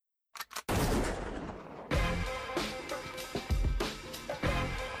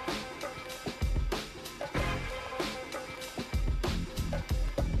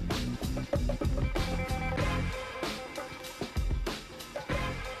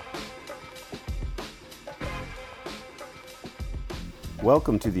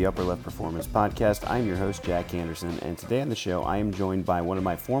Welcome to the Upper Left Performance Podcast. I'm your host, Jack Anderson, and today on the show, I am joined by one of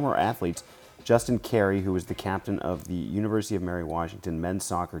my former athletes, Justin Carey, who was the captain of the University of Mary Washington men's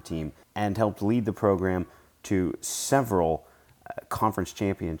soccer team and helped lead the program to several conference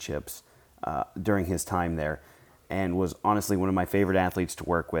championships during his time there, and was honestly one of my favorite athletes to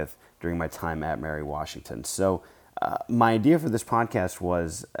work with during my time at Mary Washington. So my idea for this podcast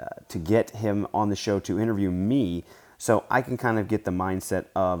was to get him on the show to interview me so I can kind of get the mindset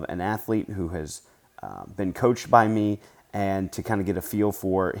of an athlete who has been coached by me and to kind of get a feel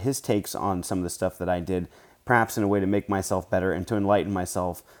for his takes on some of the stuff that I did, perhaps in a way to make myself better and to enlighten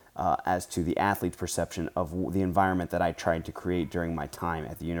myself as to the athlete's perception of the environment that I tried to create during my time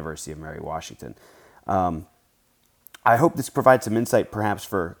at the University of Mary Washington. I hope this provides some insight perhaps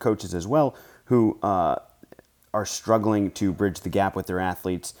for coaches as well who are struggling to bridge the gap with their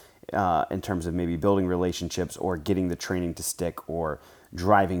athletes in terms of maybe building relationships or getting the training to stick or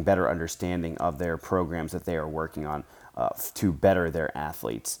driving better understanding of their programs that they are working on to better their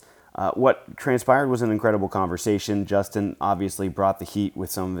athletes. What transpired was an incredible conversation. Justin obviously brought the heat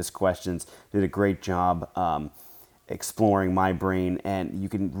with some of his questions, did a great job exploring my brain, and you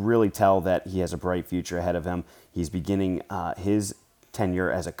can really tell that he has a bright future ahead of him. He's beginning his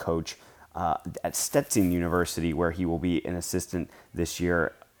tenure as a coach at Stetson University, where he will be an assistant this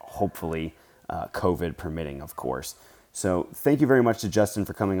year, hopefully COVID permitting, of course. So thank you very much to Justin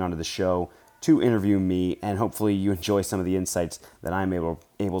for coming onto the show to interview me, and hopefully you enjoy some of the insights that I'm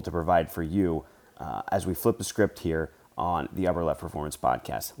able to provide for you as we flip the script here on the Upper Left Performance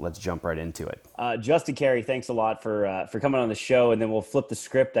Podcast. Let's jump right into it. Justin Carey, thanks a lot for coming on the show, and then we'll flip the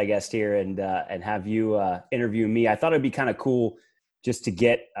script, I guess, here and have you interview me. I thought it'd be kind of cool just to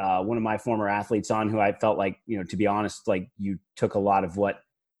get one of my former athletes on who I felt like, to be honest, like you took a lot of what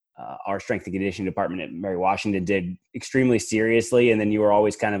our strength and conditioning department at Mary Washington did extremely seriously. And then you were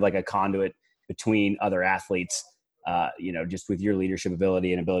always kind of like a conduit between other athletes, just with your leadership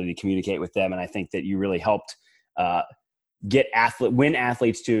ability and ability to communicate with them. And I think that you really helped win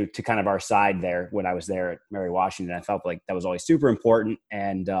athletes to kind of our side there when I was there at Mary Washington. I felt like that was always super important.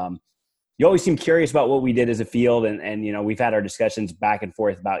 And you always seem curious about what we did as a field. And we've had our discussions back and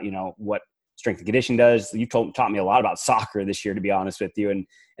forth about, what strength and conditioning does. You taught me a lot about soccer this year, to be honest with you, and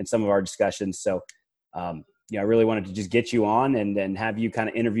some of our discussions. So, I really wanted to just get you on and then have you kind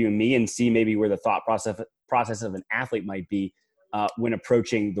of interview me and see maybe where the thought process of an athlete might be when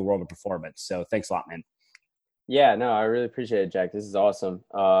approaching the world of performance. So thanks a lot, man. Yeah, no, I really appreciate it, Jack. This is awesome.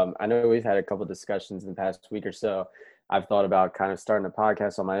 I know we've had a couple of discussions in the past week or so. I've thought about kind of starting a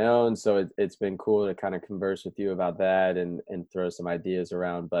podcast on my own. So it's been cool to kind of converse with you about that and throw some ideas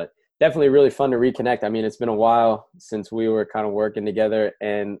around. But definitely really fun to reconnect. I mean, it's been a while since we were kind of working together.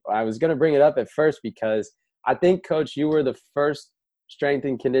 And I was going to bring it up at first because I think, Coach, you were the first strength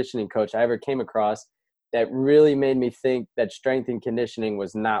and conditioning coach I ever came across that really made me think that strength and conditioning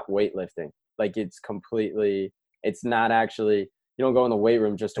was not weightlifting. Like it's not actually, you don't go in the weight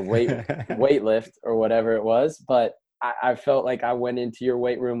room just to weight lift or whatever it was. But I felt like I went into your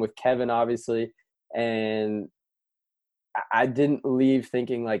weight room with Kevin, obviously, and I didn't leave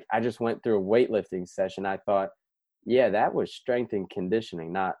thinking like I just went through a weightlifting session. I thought, yeah, that was strength and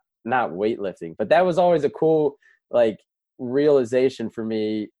conditioning, not weightlifting. But that was always a cool realization for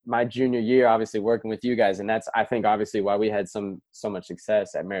me my junior year, obviously working with you guys. And that's, I think, obviously why we had so much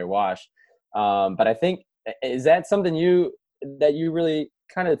success at Mary Wash. But I think, is that something that you really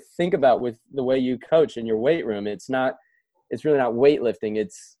kind of think about with the way you coach in your weight room? It's really not weightlifting.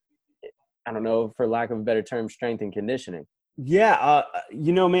 It's, I don't know, for lack of a better term, strength and conditioning. Yeah.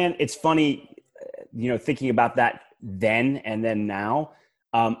 Man, it's funny, thinking about that then and then now.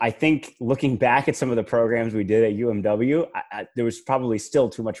 I think looking back at some of the programs we did at UMW, there was probably still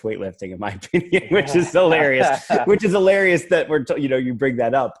too much weightlifting in my opinion, which is hilarious, that you bring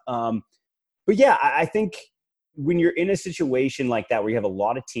that up. But yeah, I think when you're in a situation like that, where you have a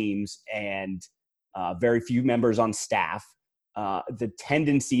lot of teams and very few members on staff, the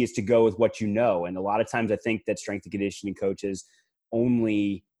tendency is to go with what you know. And a lot of times I think that strength and conditioning coaches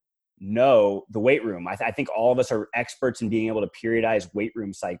only know the weight room. I think all of us are experts in being able to periodize weight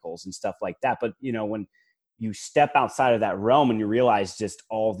room cycles and stuff like that. But, when you step outside of that realm and you realize just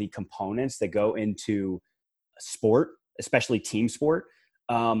all the components that go into sport, especially team sport,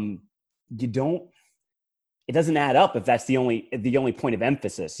 it doesn't add up if that's the only point of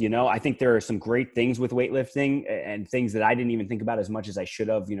emphasis. I think there are some great things with weightlifting and things that I didn't even think about as much as I should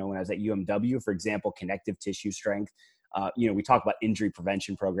have, when I was at UMW, for example, connective tissue strength. We talk about injury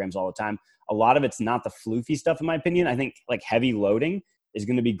prevention programs all the time. A lot of it's not the floofy stuff, in my opinion. I think like heavy loading is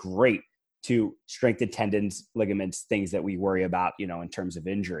going to be great to strength and tendons, ligaments, things that we worry about, in terms of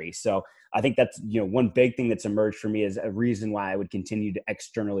injury. So I think that's, one big thing that's emerged for me as a reason why I would continue to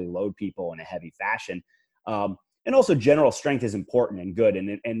externally load people in a heavy fashion. And also general strength is important and good.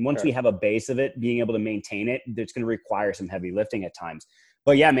 And once we have a base of it, being able to maintain it, it's going to require some heavy lifting at times.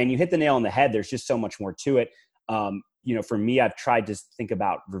 But yeah, man, you hit the nail on the head. There's just so much more to it. For me, I've tried to think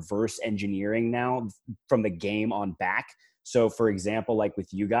about reverse engineering now from the game on back. So for example, like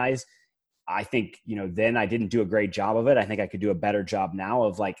with you guys, I think, then I didn't do a great job of it. I think I could do a better job now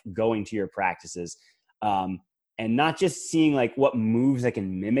of like going to your practices, and not just seeing like what moves I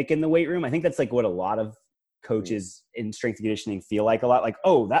can mimic in the weight room. I think that's like what a lot of coaches in strength and conditioning feel like a lot, like,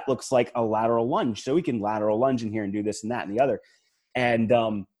 oh, that looks like a lateral lunge, so we can lateral lunge in here and do this and that and the other. And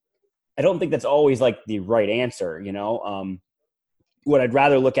I don't think that's always like the right answer. What I'd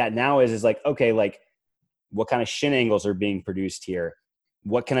rather look at now is like, okay, like what kind of shin angles are being produced here?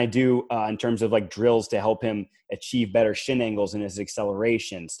 What can I do in terms of like drills to help him achieve better shin angles in his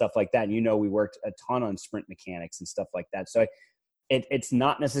acceleration, stuff like that. And, we worked a ton on sprint mechanics and stuff like that. So it's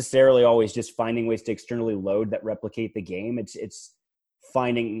not necessarily always just finding ways to externally load that replicate the game. It's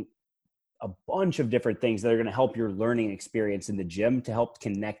finding a bunch of different things that are going to help your learning experience in the gym to help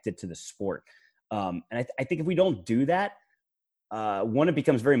connect it to the sport. And I think if we don't do that, one, it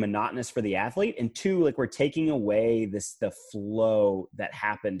becomes very monotonous for the athlete, and two, like we're taking away the flow that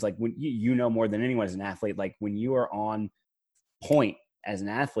happens. Like when you know more than anyone as an athlete, like when you are on point as an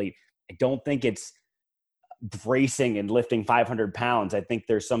athlete, I don't think it's bracing and lifting 500 pounds. I think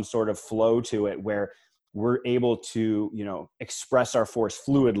there's some sort of flow to it where we're able to, express our force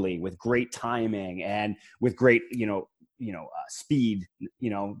fluidly with great timing and with great, speed.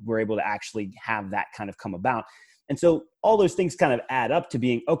 We're able to actually have that kind of come about. And so all those things kind of add up to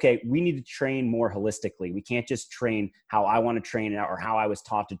being, okay, we need to train more holistically. We can't just train how I want to train or how I was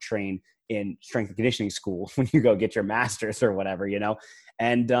taught to train in strength and conditioning school when you go get your master's or whatever,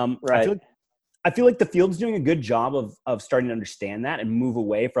 And right. I feel like the field's doing a good job of starting to understand that and move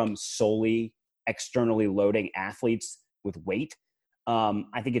away from solely externally loading athletes with weight.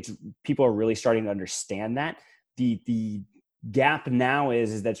 I think people are really starting to understand that. The gap now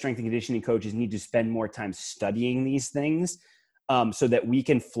is that strength and conditioning coaches need to spend more time studying these things, so that we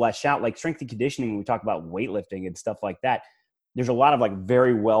can flesh out like strength and conditioning. When we talk about weightlifting and stuff like that, there's a lot of like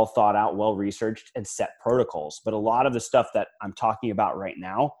very well thought out, well researched and set protocols. But a lot of the stuff that I'm talking about right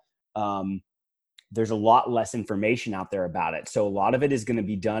now, there's a lot less information out there about it. So a lot of it is going to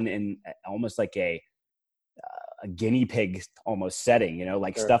be done in almost like a guinea pig almost setting,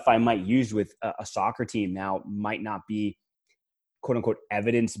 like Sure. Stuff I might use with a soccer team now might not be quote unquote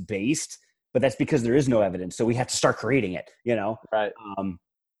evidence-based, but that's because there is no evidence. So we have to start creating it, Right.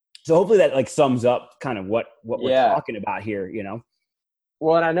 So hopefully that like sums up kind of what we're talking about here,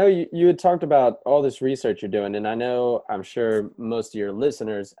 Well, and I know you had talked about all this research you're doing, and I'm sure most of your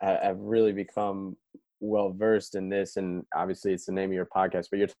listeners have really become well-versed in this, and obviously it's the name of your podcast,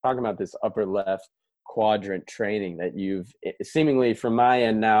 but you're talking about this upper left quadrant training that you've seemingly, from my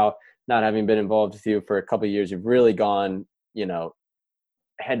end now, not having been involved with you for a couple of years, you've really gone,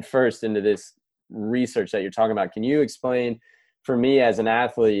 head first into this research that you're talking about. Can you explain for me as an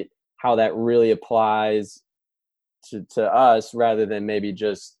athlete how that really applies to us rather than maybe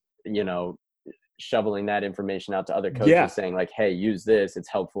just, shoveling that information out to other coaches saying like, hey, use this, it's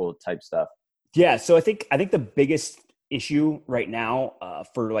helpful type stuff? Yeah. So I think the biggest issue right now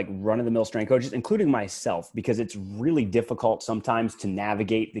for like run-of-the-mill strength coaches, including myself, because it's really difficult sometimes to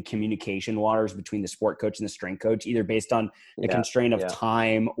navigate the communication waters between the sport coach and the strength coach, either based on the constraint of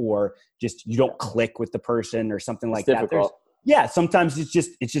time or just you don't click with the person or something like that. Sometimes it's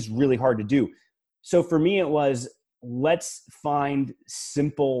just really hard to do. So for me, it was, let's find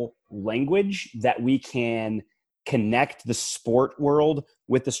simple language that we can connect the sport world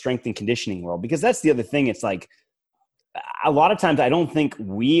with the strength and conditioning world. Because that's the other thing. It's like, a lot of times I don't think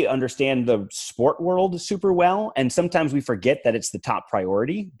we understand the sport world super well. And sometimes we forget that it's the top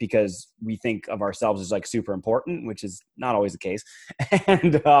priority because we think of ourselves as like super important, which is not always the case.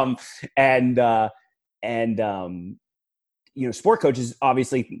 Sport coaches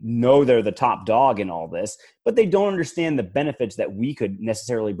obviously know they're the top dog in all this, but they don't understand the benefits that we could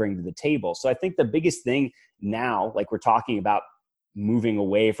necessarily bring to the table. So I think the biggest thing now, like we're talking about moving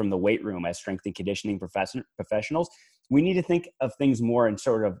away from the weight room as strength and conditioning professionals, we need to think of things more in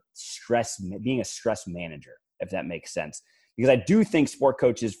sort of being a stress manager, if that makes sense. Because I do think sport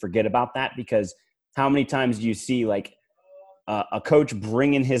coaches forget about that, because how many times do you see like a coach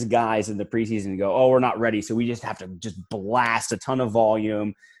bring in his guys in the preseason and go, oh, we're not ready, so we just have to just blast a ton of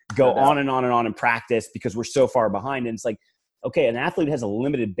volume, go on and on and on in practice because we're so far behind. And it's like, okay, an athlete has a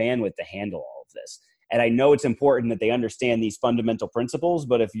limited bandwidth to handle all of this. And I know it's important that they understand these fundamental principles,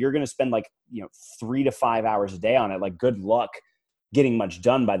 but if you're going to spend 3 to 5 hours a day on it, good luck getting much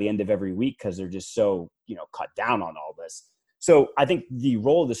done by the end of every week, because they're just so, cut down on all this. So I think the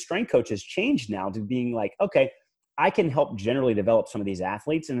role of the strength coach has changed now to being okay, I can help generally develop some of these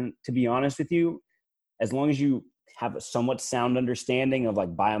athletes. And to be honest with you, as long as you have a somewhat sound understanding of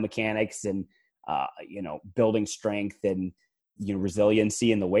biomechanics and, building strength and,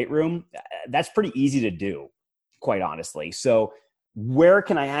 resiliency in the weight room, that's pretty easy to do, quite honestly. So where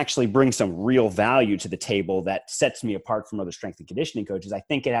can I actually bring some real value to the table that sets me apart from other strength and conditioning coaches? I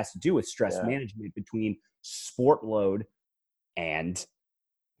think it has to do with stress management between sport load and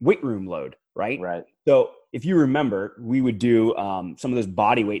weight room load, right? Right. So if you remember, we would do some of those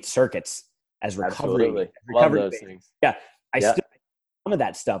body weight circuits as recovery. Absolutely. Love those things. Yeah. I still some of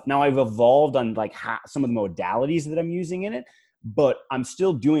that stuff. Now I've evolved on some of the modalities that I'm using in it, but I'm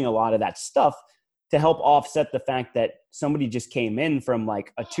still doing a lot of that stuff to help offset the fact that somebody just came in from a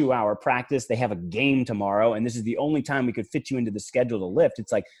 2-hour practice. They have a game tomorrow, and this is the only time we could fit you into the schedule to lift.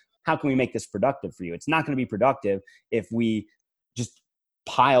 It's how can we make this productive for you? It's not going to be productive if we just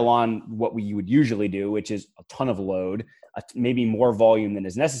pile on what we would usually do, which is a ton of load, maybe more volume than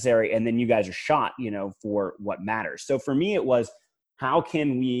is necessary. And then you guys are shot, for what matters. So for me, it was, how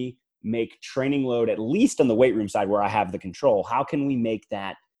can we make training load, at least on the weight room side where I have the control, how can we make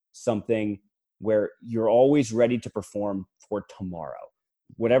that something where you're always ready to perform for tomorrow?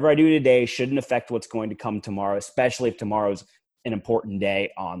 Whatever I do today shouldn't affect what's going to come tomorrow, especially if tomorrow's an important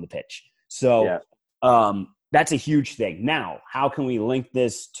day on the pitch. So that's a huge thing. Now, how can we link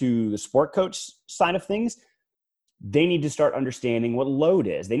this to the sport coach side of things? They need to start understanding what load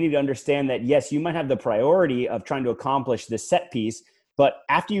is. They need to understand that, yes, you might have the priority of trying to accomplish this set piece, but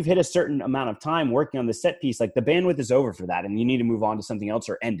after you've hit a certain amount of time working on the set piece, the bandwidth is over for that, and you need to move on to something else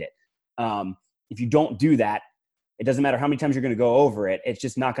or end it. If you don't do that, it doesn't matter how many times you're going to go over it. It's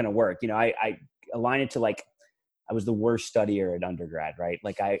just not going to work. I align it to I was the worst studier at undergrad, right?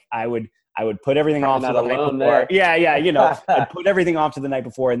 I would put everything off to the night before. There. Yeah. I'd put everything off to the night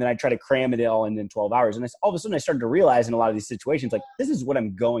before, and then I'd try to cram it all in 12 hours. And all of a sudden I started to realize in a lot of these situations, this is what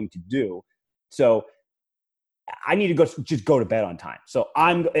I'm going to do. So I need to just go to bed on time. So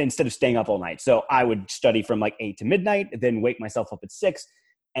instead of staying up all night. So I would study from 8 to midnight, then wake myself up at 6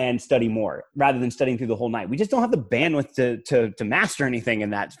 and study more rather than studying through the whole night. We just don't have the bandwidth to master anything in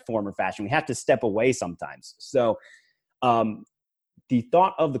that form or fashion. We have to step away sometimes. So, the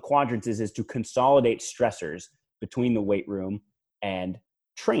thought of the quadrants is to consolidate stressors between the weight room and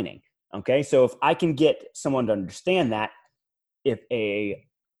training. Okay. So if I can get someone to understand that, if a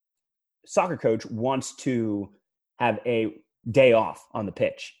soccer coach wants to have a day off on the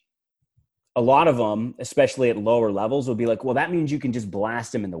pitch, a lot of them, especially at lower levels, will be well, that means you can just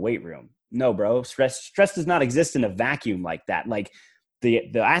blast them in the weight room. No, bro. Stress does not exist in a vacuum like that.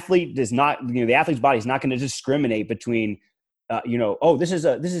 The athlete does not, the athlete's body is not going to discriminate between, this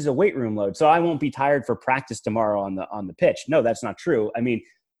is a weight room load, so I won't be tired for practice tomorrow on the pitch. No, that's not true. I mean,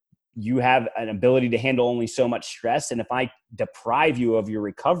 you have an ability to handle only so much stress. And if I deprive you of your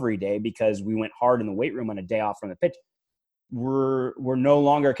recovery day because we went hard in the weight room on a day off from the pitch, we're no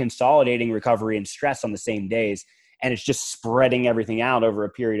longer consolidating recovery and stress on the same days. And it's just spreading everything out over a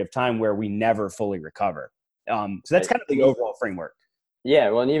period of time where we never fully recover. So that's kind of the overall framework. Yeah.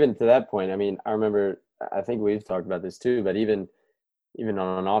 Well, and even to that point, I mean, I remember, I think we've talked about this too, but even on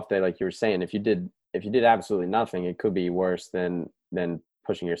an off day, like you were saying, if you did absolutely nothing, it could be worse than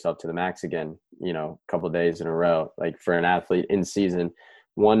pushing yourself to the max again, a couple of days in a row. For an athlete in season,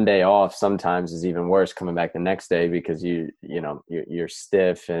 one day off sometimes is even worse coming back the next day because you're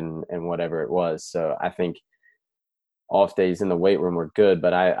stiff and whatever it was. So I think off days in the weight room were good,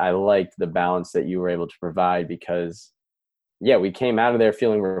 but I liked the balance that you were able to provide because we came out of there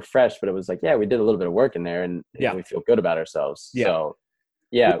feeling refreshed, but it was we did a little bit of work in there and we feel good about ourselves. Yeah.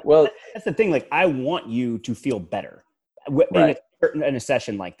 So well, that's the thing. I want you to feel better in a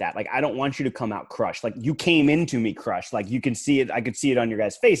session like that. I don't want you to come out crushed. You came into me crushed. You can see it. I could see it on your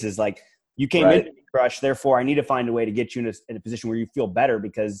guys' faces. You came into me crushed. Therefore I need to find a way to get you in a position where you feel better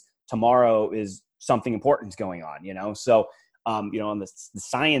because tomorrow is something important going on, So, on the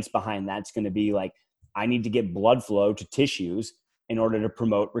science behind that's going to be I need to get blood flow to tissues in order to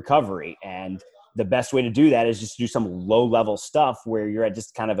promote recovery. And the best way to do that is just do some low level stuff where you're at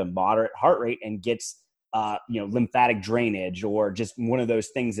just kind of a moderate heart rate and gets, lymphatic drainage or just one of those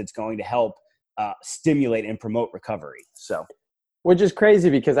things that's going to help stimulate and promote recovery. So, which is crazy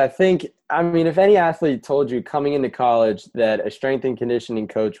because if any athlete told you coming into college that a strength and conditioning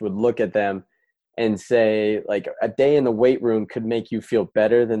coach would look at them and say like a day in the weight room could make you feel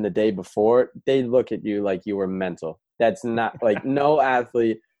better than the day before, they look at you like you were mental. That's not like no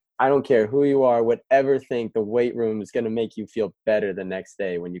athlete, I don't care who you are, would ever think the weight room is going to make you feel better the next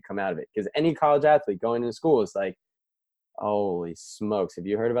day when you come out of it. Because any college athlete going into school is like, holy smokes, have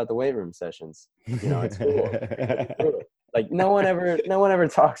you heard about the weight room sessions? At school. Like no one ever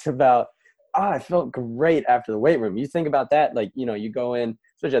talks about, I felt great after the weight room. You think about that, like, you go in,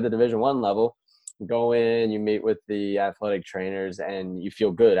 especially at the Division I level, you go in, you meet with the athletic trainers, and you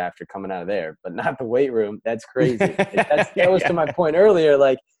feel good after coming out of there, but not the weight room. That's crazy. That was to my point earlier.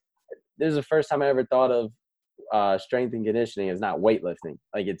 Like, this is the first time I ever thought of strength and conditioning as not weightlifting.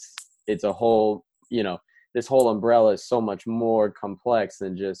 Like it's a whole, this whole umbrella is so much more complex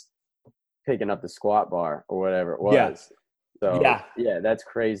than just picking up the squat bar or whatever it was. Yeah. So yeah, that's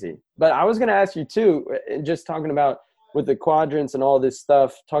crazy. But I was going to ask you too, just talking about with the quadrants and all this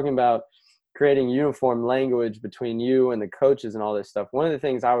stuff, talking about creating uniform language between you and the coaches and all this stuff. One of the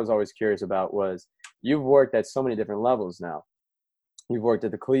things I was always curious about was you've worked at so many different levels now. You've worked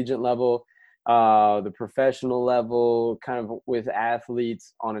at the collegiate level, the professional level, kind of with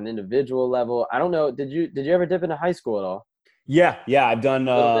athletes on an individual level. I don't know. Did you ever dip into high school at all? Yeah. I've done.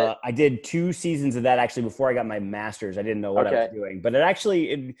 I did 2 seasons of that actually before I got my master's. I didn't know what I was doing, but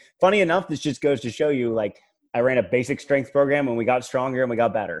funny enough, this just goes to show you, like, I ran a basic strength program and we got stronger and we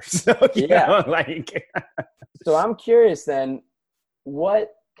got better. So So I'm curious then,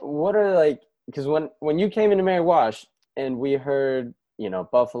 what are, like, because when you came into Mary Wash and we heard,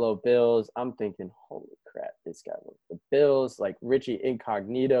 Buffalo Bills, I'm thinking, holy crap, this guy was the Bills, like Richie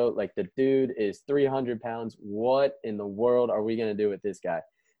Incognito, like the dude is 300 pounds. What in the world are we going to do with this guy?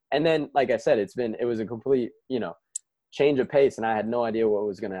 And then, like I said, it was a complete, change of pace, and I had no idea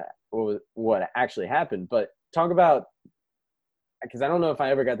what actually happened. But talk about, because I don't know if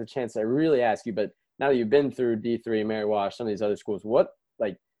I ever got the chance to really ask you, but now that you've been through D3, Mary Wash, some of these other schools, what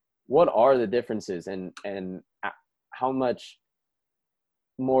are the differences, and how much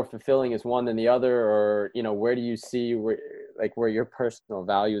more fulfilling is one than the other, or where do you see where your personal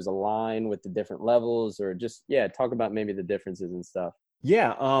values align with the different levels, or just talk about maybe the differences and stuff.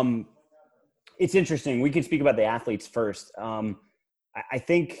 It's interesting. We can speak about the athletes first. I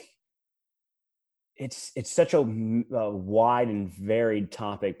think it's such a wide and varied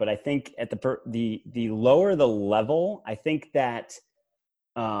topic, but I think at the lower the level, I think that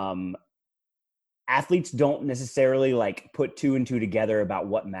athletes don't necessarily like put 2 and 2 together about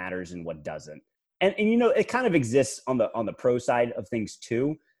what matters and what doesn't. And it kind of exists on the pro side of things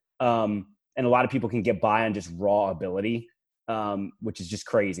too. And a lot of people can get by on just raw ability, which is just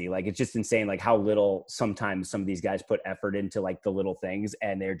crazy. Like, it's just insane, like how little sometimes some of these guys put effort into like the little things,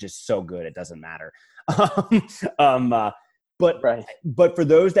 and they're just so good it doesn't matter. But for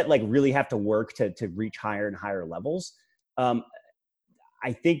those that like really have to work to reach higher and higher levels,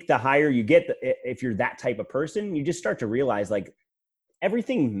 I think the higher you get, if you're that type of person, you just start to realize like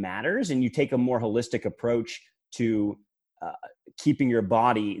everything matters, and you take a more holistic approach to keeping your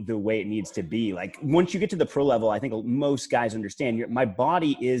body the way it needs to be. Like, once you get to the pro level, I think most guys understand my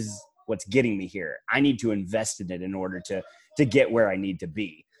body is what's getting me here. I need to invest in it in order to get where I need to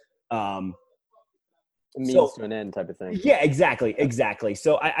be. Means to an end type of thing. Yeah, exactly.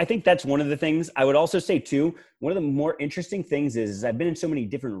 So I think that's one of the things. I would also say too, one of the more interesting things is I've been in so many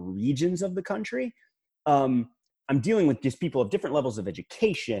different regions of the country. I'm dealing with just people of different levels of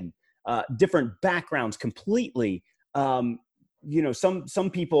education, different backgrounds completely. Some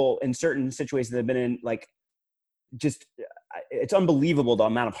people in certain situations that have been in, like, just it's unbelievable the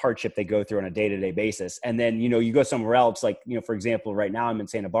amount of hardship they go through on a day-to-day basis. And then, you go somewhere else, like, for example, right now I'm in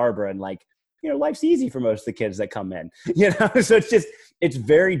Santa Barbara, and like, life's easy for most of the kids that come in, so it's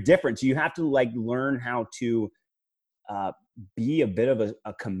very different. So you have to like learn how to be a bit of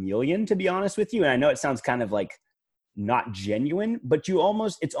a chameleon, to be honest with you. And I know it sounds kind of like not genuine, but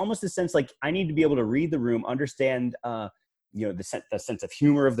it's almost a sense like I need to be able to read the room, understand, the sense of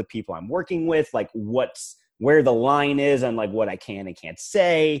humor of the people I'm working with, like where the line is on like what I can and can't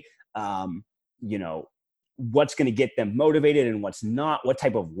say, what's going to get them motivated and what's not, what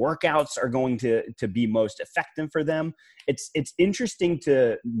type of workouts are going to be most effective for them. It's interesting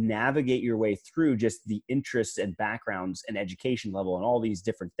to navigate your way through just the interests and backgrounds and education level and all these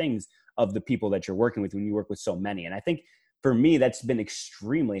different things of the people that you're working with when you work with so many. And I think for me, that's been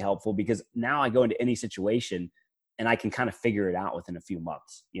extremely helpful, because now I go into any situation and I can kind of figure it out within a few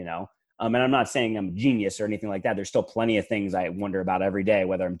months, and I'm not saying I'm a genius or anything like that. There's still plenty of things I wonder about every day,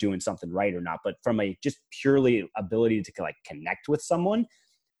 whether I'm doing something right or not. But from a just purely ability to like connect with someone,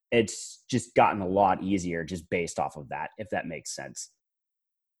 it's just gotten a lot easier just based off of that, if that makes sense.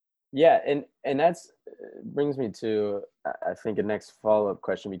 Yeah, and that's brings me to I think a next follow-up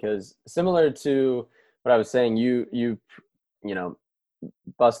question, because similar to what I was saying, you know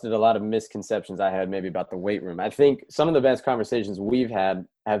busted a lot of misconceptions I had maybe about the weight room. I think some of the best conversations we've had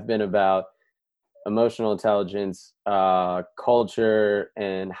have been about emotional intelligence, culture,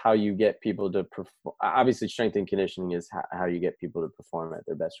 and how you get people to perform. Obviously, strength and conditioning is how you get people to perform at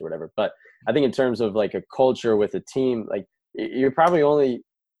their best or whatever. But I think in terms of like a culture with a team, like you're probably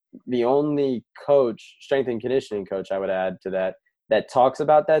the only coach, strength and conditioning coach, I would add to that, that talks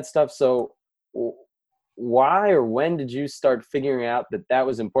about that stuff. So why or when did you start figuring out that that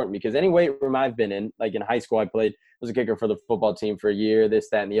was important? Because any weight room I've been in, like in high school, I was a kicker for the football team for a year, this,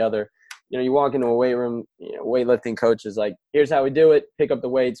 that, and the other. You walk into a weight room, weightlifting coach is like, here's how we do it. Pick up the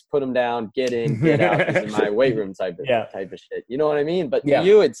weights, put them down, get in, get out. This is my weight room type of shit. You know what I mean? But to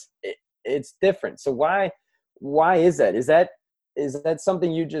you, it's different. So why is that? Is that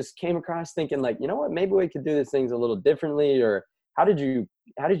something you just came across thinking like, you know what, maybe we could do these things a little differently? Or how did you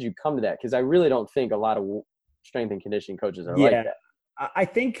come to that? Because I really don't think a lot of strength and conditioning coaches are like that. I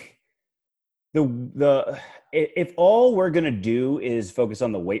think if all we're going to do is focus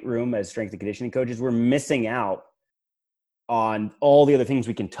on the weight room as strength and conditioning coaches, we're missing out on all the other things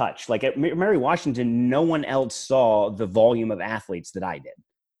we can touch. Like at Mary Washington, no one else saw the volume of athletes that I did.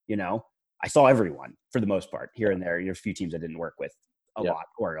 I saw everyone for the most part. Here and there, there's a few teams I didn't work with a lot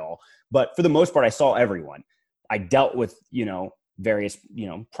or at all, but for the most part, I saw everyone. I dealt with, various,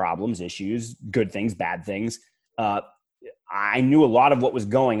 problems, issues, good things, bad things. I knew a lot of what was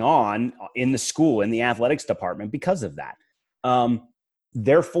going on in the school, in the athletics department because of that.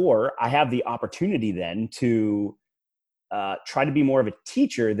 Therefore, I have the opportunity then to try to be more of a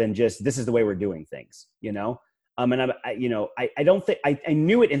teacher than just, this is the way we're doing things, and I don't think I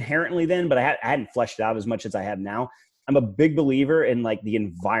knew it inherently then, but I hadn't fleshed it out as much as I have now. I'm a big believer in like the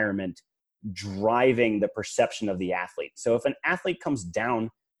environment driving the perception of the athlete. So if an athlete comes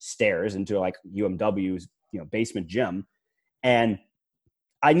downstairs into like UMW's, basement gym, and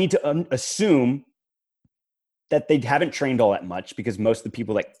I need to assume that they haven't trained all that much, because most of the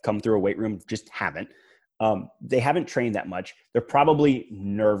people that come through a weight room just haven't. They haven't trained that much. They're probably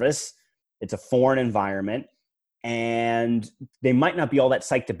nervous. It's a foreign environment, and they might not be all that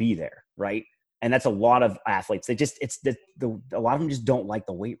psyched to be there, right? And that's a lot of athletes. They just, a lot of them just don't like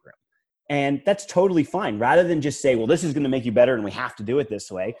the weight room. And that's totally fine. Rather than just say, well, this is going to make you better and we have to do it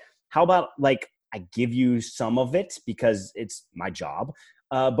this way. How about like, I give you some of it because it's my job.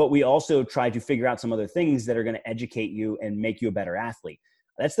 But we also try to figure out some other things that are going to educate you and make you a better athlete.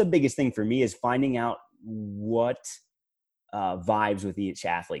 That's the biggest thing for me, is finding out what vibes with each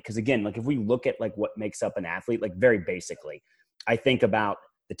athlete. Because again, like if we look at like what makes up an athlete, like very basically, I think about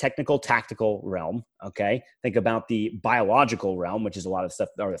the technical, tactical realm. Okay. Think about the biological realm, which is a lot of stuff,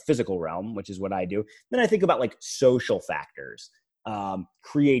 or the physical realm, which is what I do. Then I think about like social factors,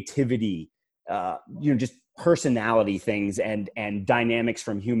 creativity, just personality things and dynamics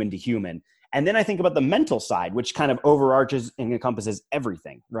from human to human. And then I think about the mental side, which kind of overarches and encompasses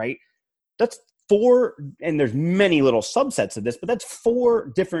everything, right? That's 4, and there's many little subsets of this, but that's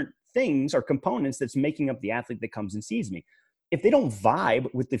 4 different things or components that's making up the athlete that comes and sees me. If they don't vibe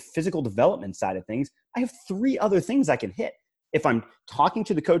with the physical development side of things, I have 3 other things I can hit. If I'm talking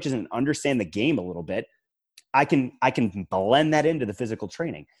to the coaches and understand the game a little bit, I can blend that into the physical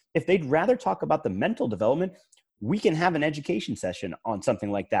training. If they'd rather talk about the mental development, we can have an education session on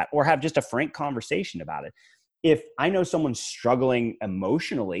something like that, or have just a frank conversation about it. If I know someone's struggling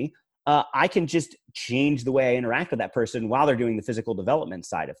emotionally, I can just change the way I interact with that person while they're doing the physical development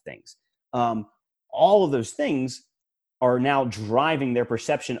side of things. All of those things are now driving their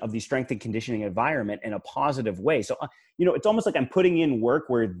perception of the strength and conditioning environment in a positive way. So, it's almost like I'm putting in work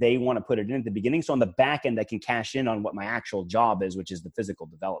where they want to put it in at the beginning. So on the back end, I can cash in on what my actual job is, which is the physical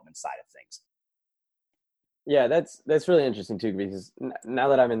development side of things. Yeah, that's really interesting too, because now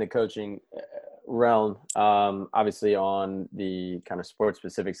that I'm in the coaching realm, obviously on the kind of sports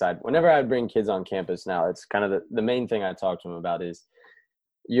specific side, whenever I bring kids on campus now, it's kind of the main thing I talk to them about is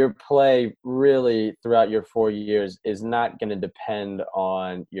your play really throughout your 4 years is not going to depend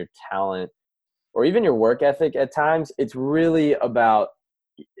on your talent or even your work ethic at times. It's really about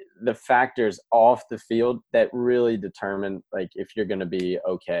the factors off the field that really determine like if you're going to be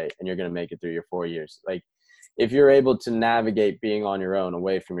okay and you're going to make it through your 4 years. Like if you're able to navigate being on your own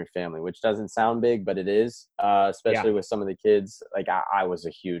away from your family, which doesn't sound big, but it is, especially with some of the kids. Like I was a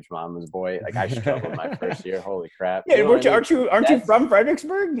huge mama's boy. Like I struggled my first year. Holy crap. Yeah. Aren't you from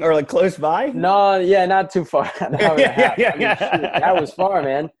Fredericksburg or like close by? No. Yeah. Not too far. That was far,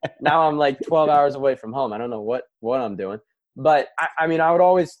 man. Now I'm like 12 hours away from home. I don't know what I'm doing, But I mean, I would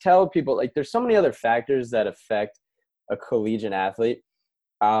always tell people, like, there's so many other factors that affect a collegiate athlete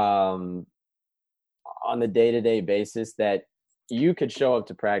on the day-to-day basis that you could show up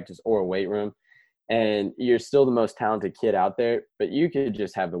to practice or a weight room and you're still the most talented kid out there, but you could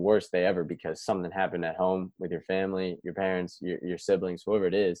just have the worst day ever because something happened at home with your family, your parents, your siblings, whoever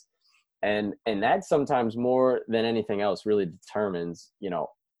it is. And that sometimes more than anything else really determines,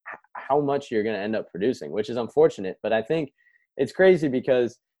 how much you're going to end up producing, which is unfortunate. But I think it's crazy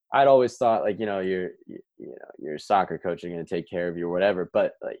because I'd always thought, like, your soccer coach is going to take care of you or whatever.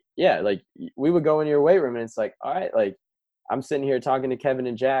 But like we would go into your weight room and it's like, all right, like I'm sitting here talking to Kevin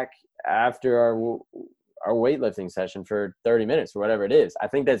and Jack after our weightlifting session for 30 minutes or whatever it is. I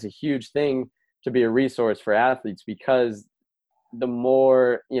think that's a huge thing to be a resource for athletes because the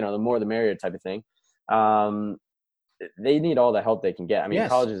more the merrier type of thing. They need all the help they can get. I mean, Yes.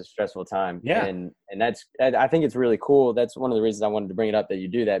 College is a stressful time. Yeah. And I think it's really cool. That's one of the reasons I wanted to bring it up, that you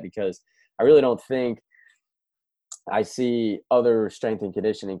do that, because I really don't think I see other strength and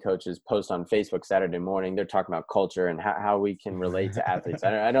conditioning coaches post on Facebook Saturday morning. They're talking about culture and how we can relate to athletes.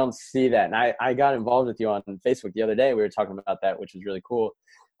 I don't see that. And I got involved with you on Facebook the other day. We were talking about that, which was really cool.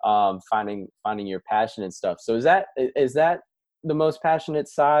 Finding your passion and stuff. So is that the most passionate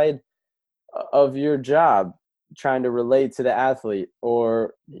side of your job, trying to relate to the athlete?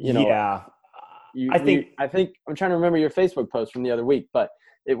 Or, Yeah. I think I'm trying to remember your Facebook post from the other week, but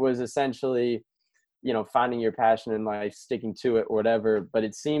it was essentially, finding your passion in life, sticking to it or whatever. But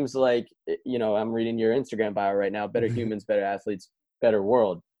it seems like, I'm reading your Instagram bio right now, better humans, better athletes, better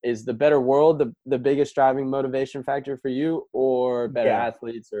world. Is the better world the biggest driving motivation factor for you, or better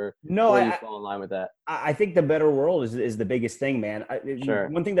athletes, or no, where do you fall in line with that? I think the better world is the biggest thing, man. Sure.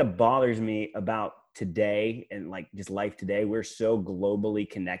 One thing that bothers me about today and like just life today, we're so globally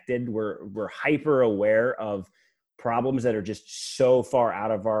connected. We're hyper aware of problems that are just so far out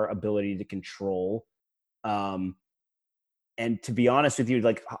of our ability to control. And to be honest with you,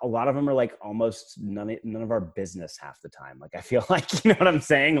 like a lot of them are like almost none of our business half the time. Like, I feel like, you know what I'm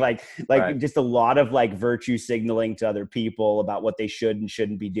saying? Like right. Just a lot of like virtue signaling to other people about what they should and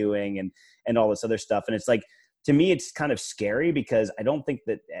shouldn't be doing and all this other stuff. And it's like, to me, it's kind of scary because I think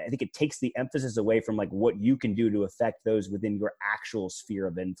it takes the emphasis away from like what you can do to affect those within your actual sphere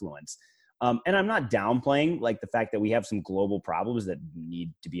of influence. And I'm not downplaying like the fact that we have some global problems that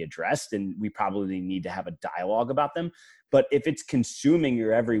need to be addressed, and we probably need to have a dialogue about them. But if it's consuming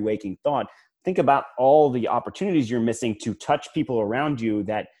your every waking thought, think about all the opportunities you're missing to touch people around you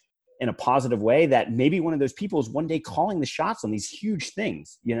that in a positive way, that maybe one of those people is one day calling the shots on these huge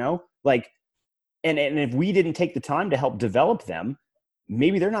things, like, and if we didn't take the time to help develop them,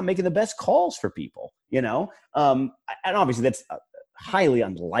 maybe they're not making the best calls for people, and obviously that's highly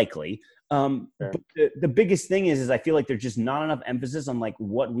unlikely. Sure. But the biggest thing is I feel like there's just not enough emphasis on like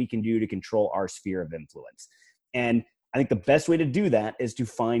what we can do to control our sphere of influence. And I think the best way to do that is to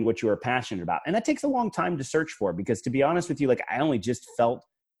find what you are passionate about. And that takes a long time to search for, because to be honest with you, like I only just felt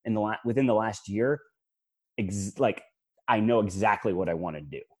within the last year, like I know exactly what I want to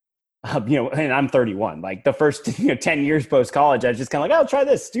do. And I'm 31, like the first 10 years post-college, I was just kind of like, oh, try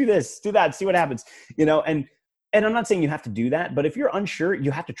this, do that, see what happens, and I'm not saying you have to do that, but if you're unsure,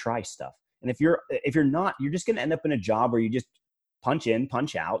 you have to try stuff. And if you're not, you're just going to end up in a job where you just punch in,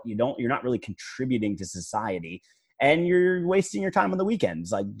 punch out. You're not really contributing to society, and you're wasting your time on the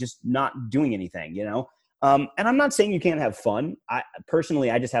weekends, like just not doing anything, And I'm not saying you can't have fun. I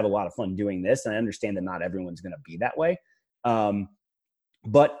just have a lot of fun doing this, and I understand that not everyone's going to be that way.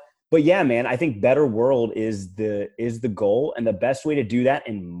 But yeah, man, I think better world is the goal, and the best way to do that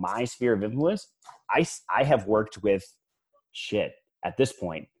in my sphere of influence, I have worked with at this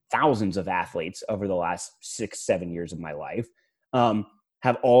point, thousands of athletes over the last 6-7 years of my life.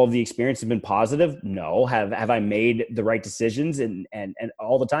 Have all of the experiences been positive? No. Have I made the right decisions and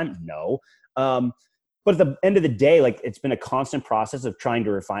all the time? No. But at the end of the day, like it's been a constant process of trying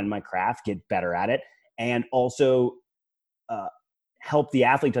to refine my craft, get better at it, and also help the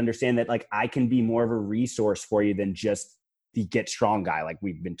athlete to understand that like I can be more of a resource for you than just the get strong guy like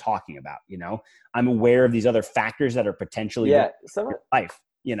we've been talking about. I'm aware of these other factors that are potentially life.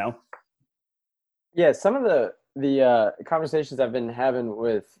 Yeah, some of the conversations I've been having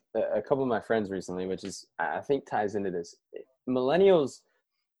with a couple of my friends recently, which is I think ties into this. Millennials,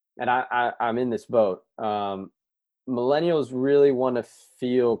 and I'm in this boat. Millennials really want to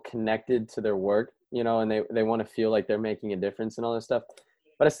feel connected to their work, and they want to feel like they're making a difference and all this stuff.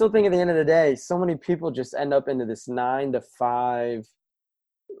 But I still think at the end of the day, so many people just end up into this 9-to-5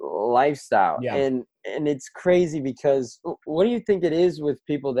 lifestyle. Yeah. And it's crazy because what do you think it is with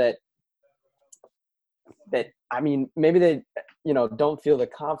people that I mean, maybe they, don't feel the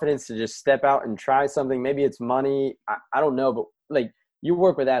confidence to just step out and try something. Maybe it's money. I don't know, but like you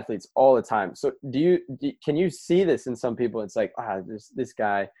work with athletes all the time. So can you see this in some people? It's like, this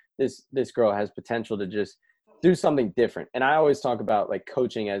guy, this girl has potential to just do something different. And I always talk about like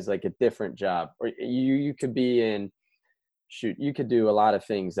coaching as like a different job, or you could be in, you could do a lot of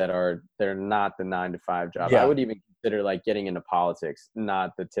things they're not the 9-to-5 job. Yeah. I would even consider like getting into politics,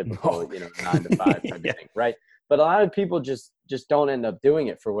 not the typical, 9-to-5 type of thing. Right. But a lot of people just don't end up doing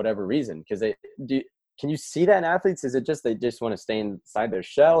it for whatever reason. Cause can you see that in athletes? Is it just, they just want to stay inside their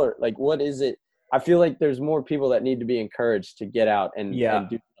shell, or like, what is it? I feel like there's more people that need to be encouraged to get out and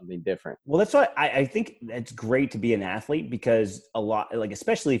do something different. Well, that's why I think it's great to be an athlete, because a lot, like,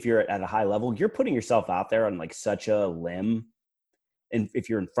 especially if you're at a high level, you're putting yourself out there on like such a limb. And if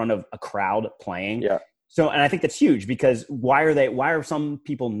you're in front of a crowd playing. Yeah. So, and I think that's huge, because why are some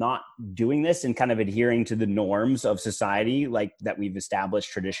people not doing this and kind of adhering to the norms of society, like that we've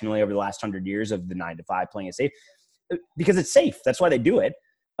established traditionally over the last 100 years of the 9-to-5 playing it safe? Because it's safe. That's why they do it.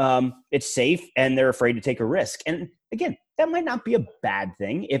 It's safe, and they're afraid to take a risk. And again, that might not be a bad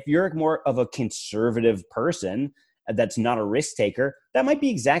thing. If you're more of a conservative person that's not a risk taker, that might be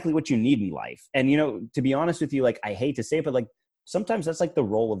exactly what you need in life. And, to be honest with you, like, I hate to say it, but like, sometimes that's like the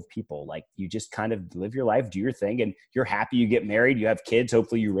role of people. Like, you just kind of live your life, do your thing, and you're happy, you get married, you have kids,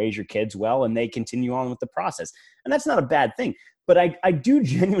 hopefully you raise your kids well, and they continue on with the process. And that's not a bad thing. But I do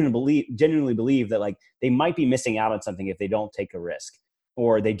genuinely believe that like they might be missing out on something if they don't take a risk,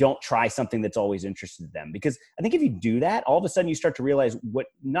 or they don't try something that's always interested them. Because I think if you do that, all of a sudden you start to realize what,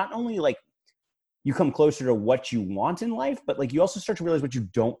 not only like you come closer to what you want in life, but like you also start to realize what you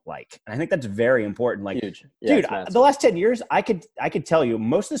don't like. And I think that's very important. Like, huge. Yeah, dude, the last 10 years, I could tell you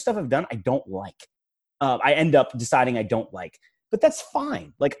most of the stuff I've done, I don't like. I end up deciding I don't like, but that's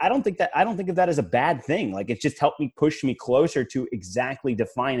fine. Like, I don't think of that as a bad thing. Like, it's just helped me push me closer to exactly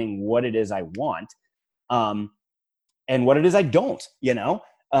defining what it is I want. And what it is I don't,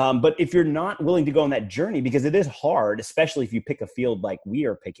 but if you're not willing to go on that journey, because it is hard, especially if you pick a field like we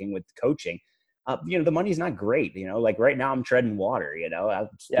are picking with coaching, the money's not great, like right now I'm treading water,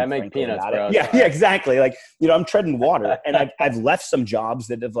 I make peanuts, bro. Yeah, exactly. Like, I'm treading water, and I've left some jobs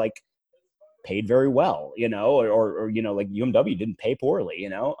that have like paid very well, or like UMW didn't pay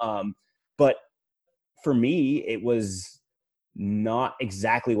poorly, but for me, it was not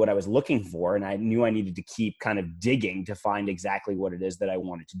exactly what I was looking for. And I knew I needed to keep kind of digging to find exactly what it is that I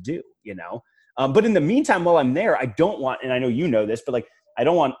wanted to do, but in the meantime, while I'm there, I don't want, and I know you know this, but like, I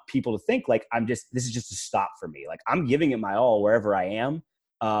don't want people to think like this is just a stop for me. Like, I'm giving it my all wherever I am.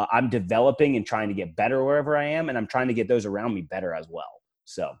 I'm developing and trying to get better wherever I am. And I'm trying to get those around me better as well.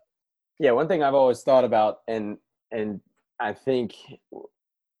 So. Yeah. One thing I've always thought about, and I think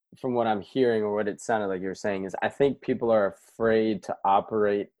from what I'm hearing, or what it sounded like you were saying, is I think people are afraid to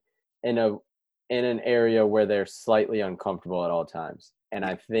operate in an area where they're slightly uncomfortable at all times. And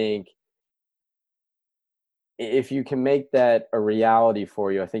I think if you can make that a reality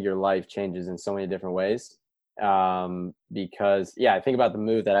for you, I think your life changes in so many different ways. Because I think about the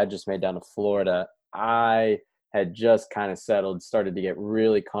move that I just made down to Florida. I had just kind of settled, started to get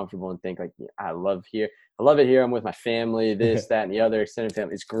really comfortable and think like, I love it here. I'm with my family, this, that, and the other extended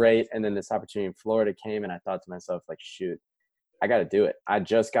family. It's great. And then this opportunity in Florida came, and I thought to myself, like, shoot, I got to do it. I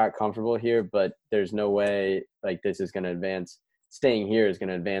just got comfortable here, but there's no way like this is going to advance. Staying here is going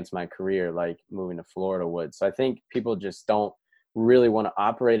to advance my career like moving to Florida would. So I think people just don't really want to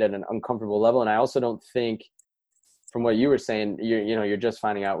operate at an uncomfortable level. And I also don't think, from what you were saying, you're just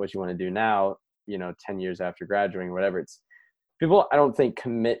finding out what you want to do now, 10 years after graduating, whatever. It's people, I don't think,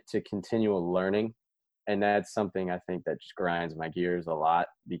 commit to continual learning. And that's something I think that just grinds my gears a lot,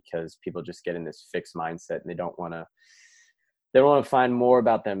 because people just get in this fixed mindset and they don't want to find more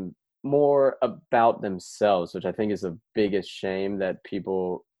about themselves, which I think is the biggest shame that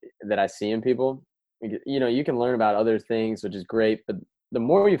I see in people. You can learn about other things, which is great, but the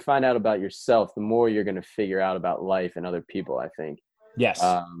more you find out about yourself, the more you're going to figure out about life and other people, I think. Yes.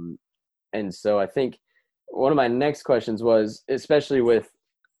 And so I think one of my next questions was, especially with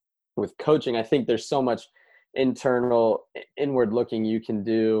coaching, I think there's so much inward looking you can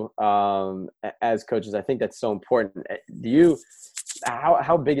do as coaches. I think that's so important.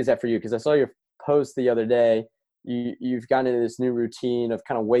 How big is that for you? Because I saw your post the other day. You've gotten into this new routine of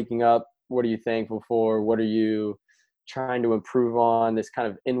kind of waking up. What are you thankful for? What are you trying to improve on? This kind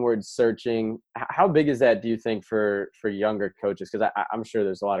of inward searching. How big is that, do you think, for younger coaches? Because I'm sure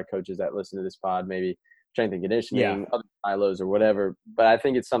there's a lot of coaches that listen to this pod, maybe strength and conditioning, other silos or whatever. But I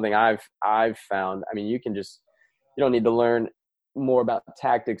think it's something I've found. I mean, you don't need to learn more about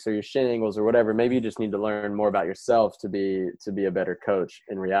tactics or your shin angles or whatever. Maybe you just need to learn more about yourself to be a better coach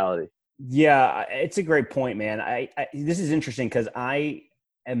in reality. Yeah, it's a great point, man. This is interesting because I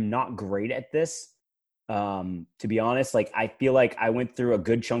am not great at this. To be honest, like I feel like I went through a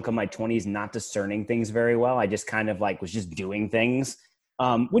good chunk of my 20s not discerning things very well. I just kind of like was just doing things,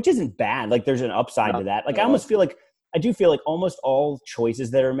 which isn't bad. Like there's an upside to that. Like I almost feel like I do feel like almost all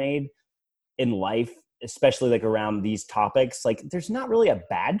choices that are made in life, especially like around these topics, like there's not really a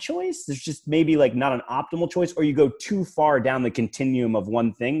bad choice. There's just maybe like not an optimal choice, or you go too far down the continuum of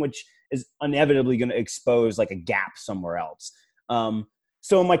one thing, which is inevitably going to expose like a gap somewhere else.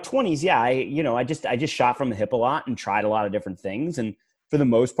 So in my 20s, yeah, I just shot from the hip a lot and tried a lot of different things. And for the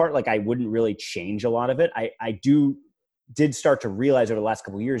most part, like I wouldn't really change a lot of it. I did start to realize over the last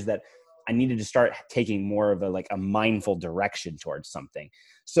couple of years that I needed to start taking more of a mindful direction towards something.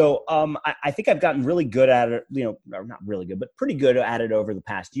 So I think I've gotten really good at it, or not really good, but pretty good at it over the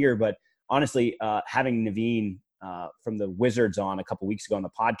past year. But honestly, having Naveen from the Wizards on a couple of weeks ago on the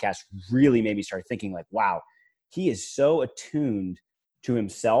podcast really made me start thinking like, wow, he is so attuned to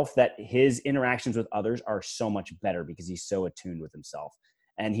himself that his interactions with others are so much better because he's so attuned with himself.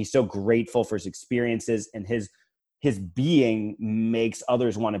 And he's so grateful for his experiences, and his being makes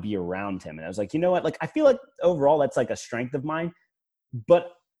others want to be around him. And I was like, you know what? Like, I feel like overall that's like a strength of mine,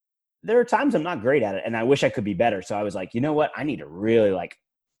 but there are times I'm not great at it and I wish I could be better. So I was like, you know what? I need to really like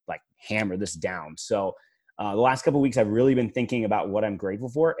hammer this down. So the last couple of weeks, I've really been thinking about what I'm grateful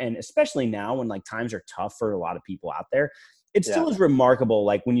for. And especially now when like times are tough for a lot of people out there, it still is remarkable.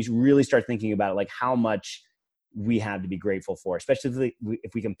 Like when you really start thinking about it, like how much we have to be grateful for, especially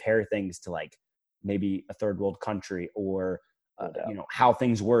if we compare things to like maybe a third world country or, how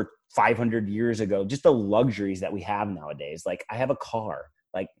things were 500 years ago, just the luxuries that we have nowadays. Like I have a car.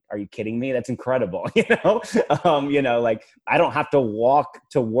 Like, are you kidding me? That's incredible. Like I don't have to walk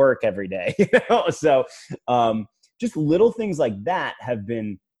to work every day, So just little things like that have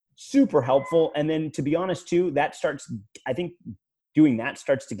been super helpful. And then to be honest too, I think doing that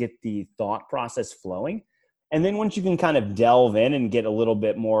starts to get the thought process flowing. And then once you can kind of delve in and get a little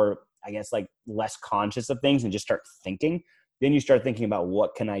bit more, I guess, like less conscious of things and just start thinking, then you start thinking about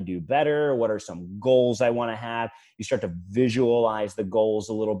what can I do better? What are some goals I want to have? You start to visualize the goals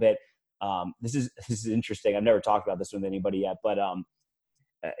a little bit. This is interesting. I've never talked about this with anybody yet, but I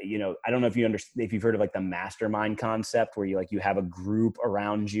don't know if if you've heard of like the mastermind concept, where you have a group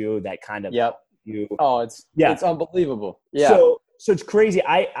around you that kind of you. Oh, it's unbelievable. Yeah. So it's crazy.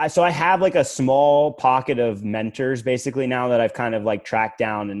 I have like a small pocket of mentors basically now that I've kind of like tracked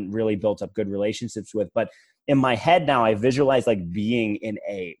down and really built up good relationships with. But in my head now, I visualize like being in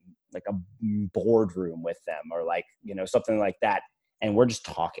a boardroom with them, or like, something like that. And we're just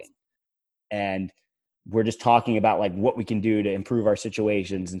talking. And we're just talking about like what we can do to improve our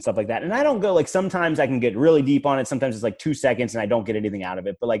situations and stuff like that. And I don't go like, sometimes I can get really deep on it. Sometimes it's like 2 seconds and I don't get anything out of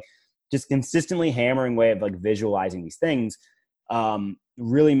it, but like just consistently hammering way of like visualizing these things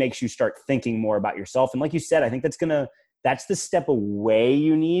really makes you start thinking more about yourself. And like you said, I think that's the step away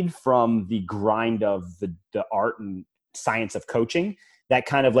you need from the grind of the art and science of coaching. That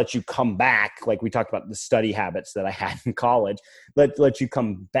kind of lets you come back. Like we talked about the study habits that I had in college, let you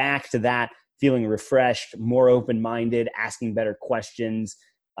come back to that feeling refreshed, more open-minded, asking better questions,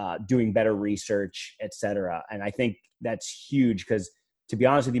 doing better research, etc. And I think that's huge because, to be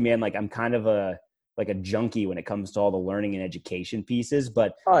honest with you, man, like I'm kind of a junkie when it comes to all the learning and education pieces.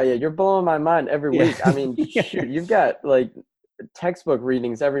 But oh yeah, you're blowing my mind every week. I mean, shoot, you've got like textbook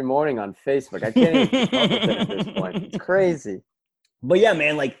readings every morning on Facebook. I can't even keep up with it at this point. It's crazy. But yeah,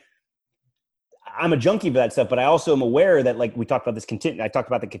 man, like I'm a junkie for that stuff, but I also am aware that like we talked about I talked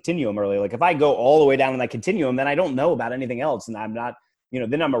about the continuum earlier. Like if I go all the way down in that continuum, then I don't know about anything else. And I'm not,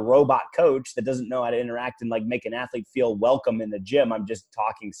 then I'm a robot coach that doesn't know how to interact and like make an athlete feel welcome in the gym. I'm just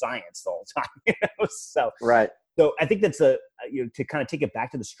talking science the whole time. So, right. So I think that's to kind of take it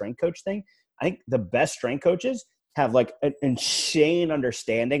back to the strength coach thing. I think the best strength coaches have like an insane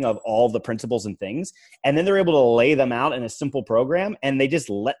understanding of all the principles and things. And then they're able to lay them out in a simple program, and they just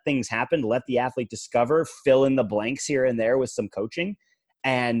let things happen, let the athlete discover, fill in the blanks here and there with some coaching.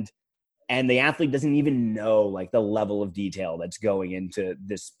 And the athlete doesn't even know like the level of detail that's going into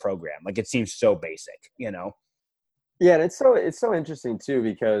this program. Like it seems so basic, Yeah. And it's so interesting too,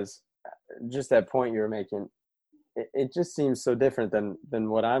 because just that point you were making, it just seems so different than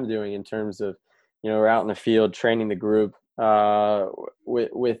what I'm doing in terms of, we're out in the field training the group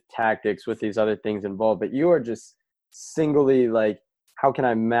with tactics, with these other things involved. But you are just singly like, how can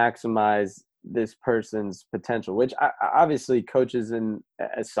I maximize this person's potential? Which obviously coaches in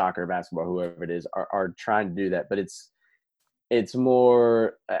soccer, basketball, whoever it is, are trying to do that. But it's it's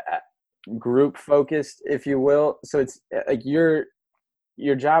more group focused, if you will. So it's like your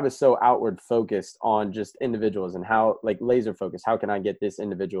job is so outward focused on just individuals and how, like, laser focused. How can I get this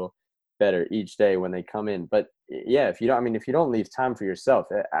individual better each day when they come in? But yeah, if you don't leave time for yourself,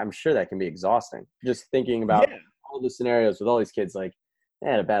 I'm sure that can be exhausting. Just thinking about all the scenarios with all these kids, like, I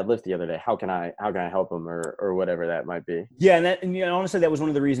had a bad lift the other day. How can I help them, or whatever that might be? Yeah. And honestly, that was one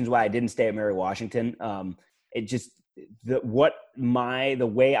of the reasons why I didn't stay at Mary Washington. It just, the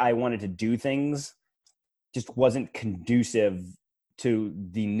way I wanted to do things just wasn't conducive to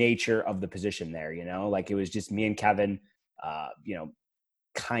the nature of the position there. Like, it was just me and Kevin,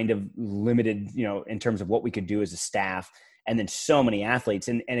 kind of limited, in terms of what we could do as a staff, and then so many athletes.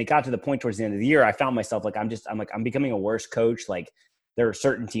 And it got to the point towards the end of the year, I found myself like, I'm becoming a worse coach. Like, there are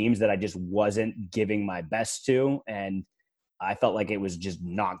certain teams that I just wasn't giving my best to. And I felt like it was just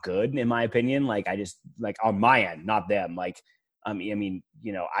not good, in my opinion. Like, I just, like, on my end, not them. Like, I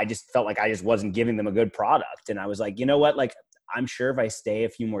just felt like I just wasn't giving them a good product. And I was like, you know what? Like, I'm sure if I stay a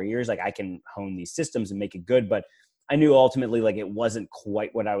few more years, like, I can hone these systems and make it good. But I knew ultimately, like, it wasn't quite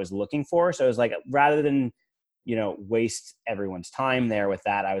what I was looking for. So I was like, rather than, waste everyone's time there with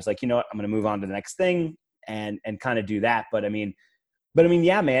that, I was like, you know what, I'm going to move on to the next thing and kind of do that. But I mean,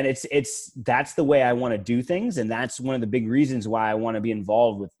 yeah, man, that's the way I want to do things. And that's one of the big reasons why I want to be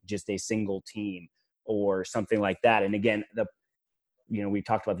involved with just a single team or something like that. And again, we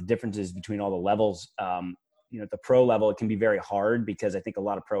talked about the differences between all the levels. At the pro level, it can be very hard because I think a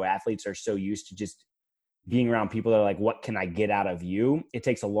lot of pro athletes are so used to just being around people that are like, what can I get out of you? It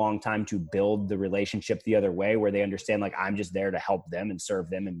takes a long time to build the relationship the other way, where they understand, like, I'm just there to help them and serve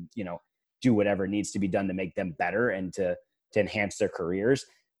them and, do whatever needs to be done to make them better and to enhance their careers.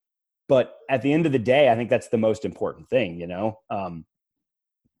 But at the end of the day, I think that's the most important thing.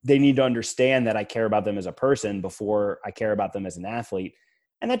 They need to understand that I care about them as a person before I care about them as an athlete.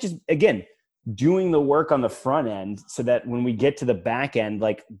 And that just, again, doing the work on the front end so that when we get to the back end,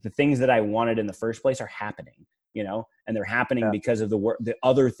 like, the things that I wanted in the first place are happening, and they're happening because of the work, the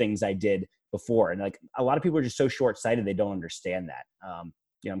other things I did before. And like, a lot of people are just so short-sighted. They don't understand that.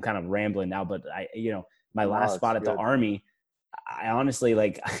 I'm kind of rambling now, but my last spot at the Army, I honestly,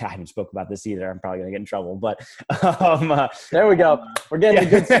 like, I haven't spoke about this either. I'm probably going to get in trouble, but there we go. We're getting a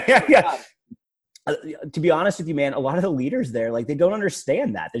good to be honest with you, man, a lot of the leaders there, like, they don't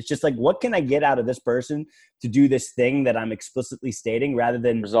understand that. It's just like, what can I get out of this person to do this thing that I'm explicitly stating, rather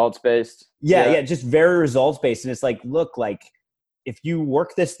than results-based? Yeah, just very results-based. And it's like, look, like, if you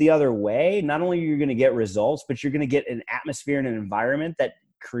work this the other way, not only are you going to get results, but you're going to get an atmosphere and an environment that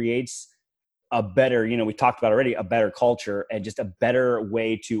creates a better, we talked about already, a better culture and just a better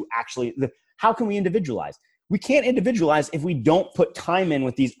way to actually, how can we individualize? We can't individualize if we don't put time in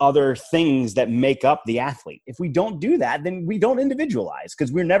with these other things that make up the athlete. If we don't do that, then we don't individualize,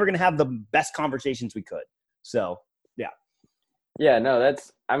 because we're never going to have the best conversations we could. So, yeah. Yeah, no,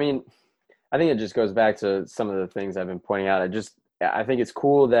 I think it just goes back to some of the things I've been pointing out. I think it's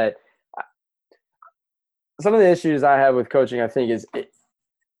cool that some of the issues I have with coaching, I think, is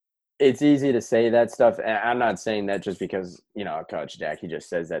it's easy to say that stuff. And I'm not saying that just because, Coach Jack, he just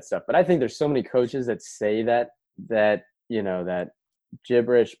says that stuff. But I think there's so many coaches that say that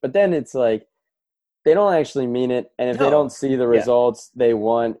gibberish. But then it's like, they don't actually mean it. And if they don't see the results they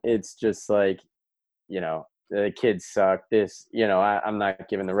want, it's just like, the kids suck. I'm not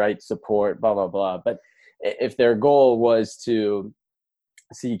giving the right support, blah, blah, blah. But if their goal was to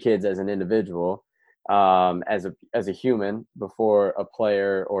see kids as an individual, as a human before a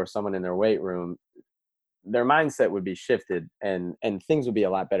player or someone in their weight room, their mindset would be shifted and things would be a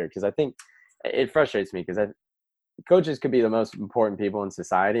lot better. Because I think it frustrates me, because coaches could be the most important people in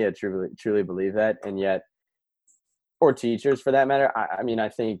society. I truly believe that. And yet, or teachers for that matter. I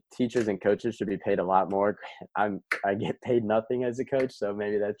think teachers and coaches should be paid a lot more. I get paid nothing as a coach, so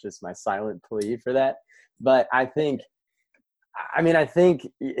maybe that's just my silent plea for that. But I think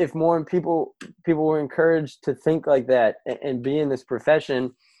if more people were encouraged to think like that and be in this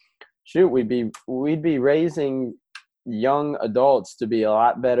profession, shoot, we'd be raising young adults to be a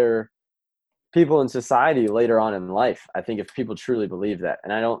lot better people in society later on in life. I think if people truly believe that,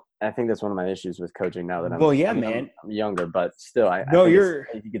 and I think that's one of my issues with coaching now that I'm younger, but still,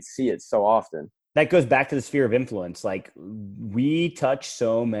 you could see it so often. That goes back to the sphere of influence. Like, we touch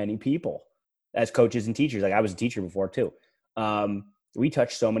so many people as coaches and teachers. Like, I was a teacher before too. We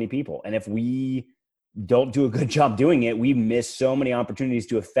touch so many people. And if we don't do a good job doing it, we miss so many opportunities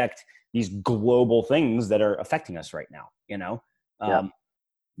to affect these global things that are affecting us right now.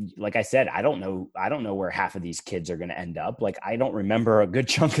 Like I said, I don't know where half of these kids are going to end up. Like, I don't remember a good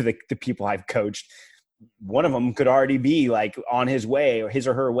chunk of the people I've coached one of them could already be like on his way or his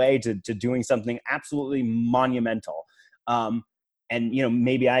or her way to doing something absolutely monumental. And, you know,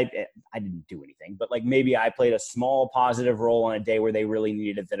 maybe I didn't do anything, but like maybe I played a small positive role on a day where they really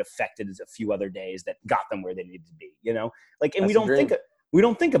needed it that affected a few other days that got them where they needed to be, you know, like, and we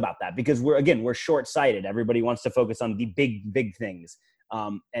don't think about that because we're short-sighted. Everybody wants to focus on the big things.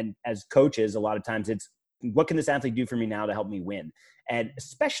 And as coaches, a lot of times it's, what can this athlete do for me now to help me win? And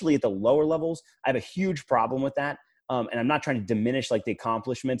especially at the lower levels, I have a huge problem with that. And I'm not trying to diminish like the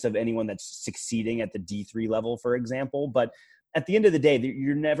accomplishments of anyone that's succeeding at the D3 level, for example. But at the end of the day,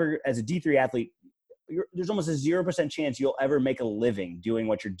 you're never, as a D3 athlete, there's almost a 0% chance you'll ever make a living doing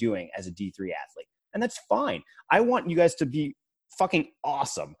what you're doing as a D3 athlete. And that's fine. I want you guys to be fucking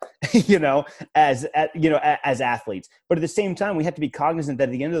awesome, you know, as athletes. But at the same time, we have to be cognizant that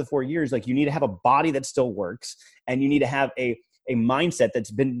at the end of the 4 years, like, you need to have a body that still works, and you need to have a mindset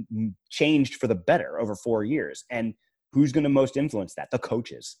that's been changed for the better over 4 years. And who's going to most influence that? The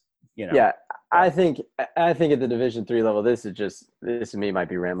coaches, you know? Yeah. I think at the Division III level, this to me might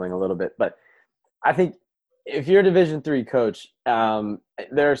be rambling a little bit, but I think if you're a Division III coach,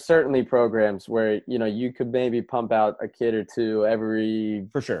 there are certainly programs where, you know, you could maybe pump out a kid or two every,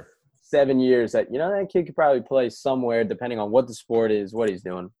 for sure, 7 years that, you know, that kid could probably play somewhere depending on what the sport is, what he's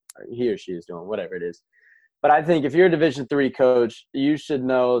doing, or he or she is doing, whatever it is. But I think if you're a Division III coach, you should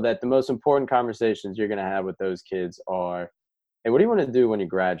know that the most important conversations you're going to have with those kids are, hey, what do you want to do when you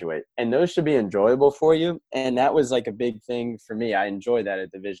graduate? And those should be enjoyable for you. And that was like a big thing for me. I enjoyed that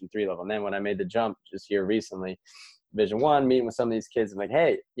at Division III level. And then when I made the jump just here recently, Division I, meeting with some of these kids, I'm like,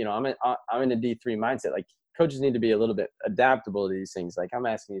 hey, you know, I'm in a D3 mindset. Like, coaches need to be a little bit adaptable to these things. Like, I'm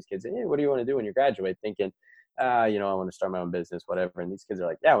asking these kids, hey, what do you want to do when you graduate? Thinking, you know, I want to start my own business, whatever. And these kids are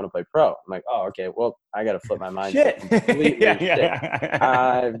like, yeah, I want to play pro. I'm like, oh, okay, well, I got to flip my mindset completely. Yeah.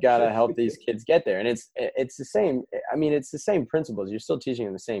 I've got to help these kids get there. And it's the same. I mean, it's the same principles. You're still teaching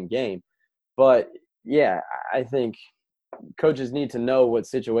them the same game. But, yeah, I think coaches need to know what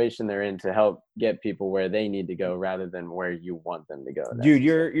situation they're in to help get people where they need to go rather than where you want them to go. Dude,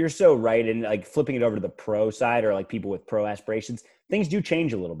 you're so right. And like flipping it over to the pro side, or like people with pro aspirations, things do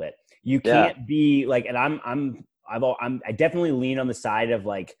change a little bit. You can't be like, and I definitely lean on the side of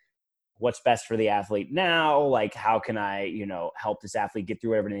like, what's best for the athlete now? Like, how can I, you know, help this athlete get through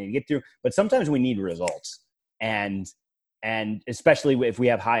whatever they need to get through? But sometimes we need results, and especially if we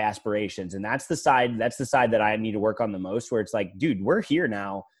have high aspirations, and that's the side that I need to work on the most, where it's like, dude, we're here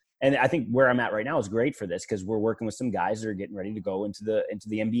now. And I think where I'm at right now is great for this, because we're working with some guys that are getting ready to go into the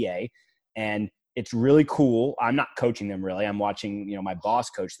NBA, and it's really cool. I'm not coaching them really. I'm watching, you know, my boss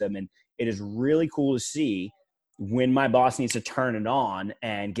coach them. And it is really cool to see when my boss needs to turn it on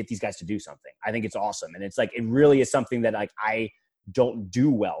and get these guys to do something. I think it's awesome. And it's like, it really is something that like I don't do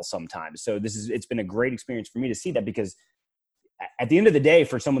well sometimes. So it's been a great experience for me to see that, because at the end of the day,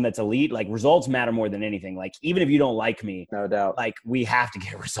 for someone that's elite, like, results matter more than anything. Like, even if you don't like me, no doubt, like, we have to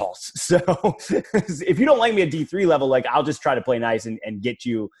get results. So if you don't like me at D3 level, like, I'll just try to play nice and get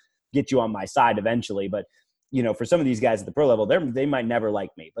you on my side eventually. But, you know, for some of these guys at the pro level, they might never like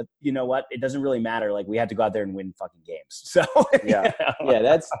me, but you know what? It doesn't really matter. Like, we have to go out there and win fucking games. So yeah, yeah,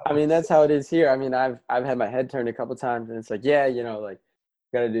 that's how it is here. I mean, I've had my head turned a couple times, and it's like, yeah, you know, like,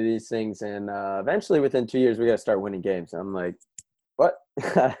 got to do these things, and eventually within 2 years we got to start winning games. And I'm like, what?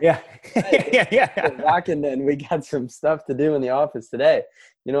 Yeah. Yeah. Rocking, then we got some stuff to do in the office today.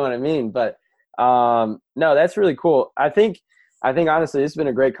 You know what I mean? But no, that's really cool. I think honestly, this has been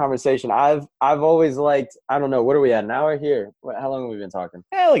a great conversation. I've always liked, I don't know, what are we at, an hour here? How long have we been talking?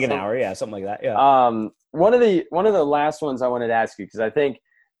 Yeah, like an hour. Yeah, something like that. Yeah. One of the last ones I wanted to ask you, because I think,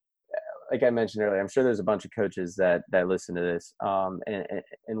 like I mentioned earlier, I'm sure there's a bunch of coaches that listen to this,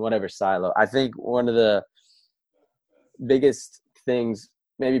 in whatever silo. I think one of the biggest things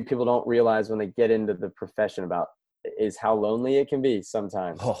maybe people don't realize when they get into the profession about is how lonely it can be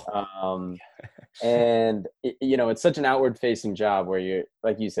sometimes. And you know, it's such an outward facing job where you're,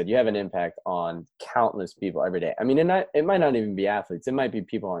 like you said, you have an impact on countless people every day. I mean, it might not even be athletes. It might be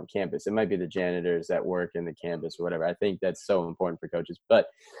people on campus. It might be the janitors that work in the campus or whatever. I think that's so important for coaches. But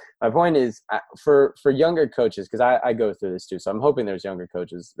my point is, for younger coaches, because I go through this too, so I'm hoping there's younger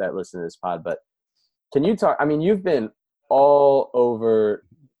coaches that listen to this pod. But can you talk, I mean, you've been all over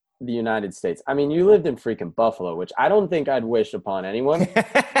the United States. I mean, you lived in freaking Buffalo, which I don't think I'd wish upon anyone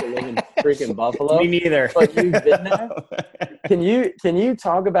to live in freaking Buffalo. Me neither. But you've been there. Can you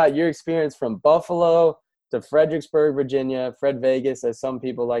talk about your experience from Buffalo to Fredericksburg, Virginia, Fred Vegas, as some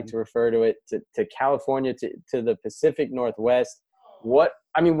people like to refer to it, to California, to the Pacific Northwest? What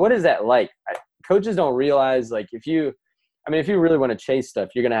is that like? Coaches don't realize, like, if you really want to chase stuff,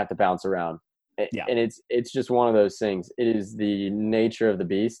 you're going to have to bounce around. Yeah. And it's just one of those things. It is the nature of the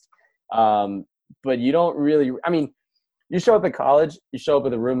beast. But you don't really, I mean, you show up at college, you show up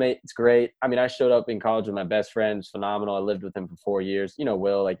with a roommate, it's great. I mean, I showed up in college with my best friend, it's phenomenal. I lived with him for 4 years. You know,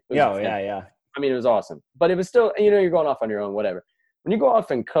 Will, like, Yeah. I mean, it was awesome. But it was still, you know, you're going off on your own, whatever. When you go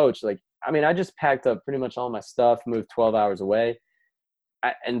off and coach, like, I mean, I just packed up pretty much all my stuff, moved 12 hours away.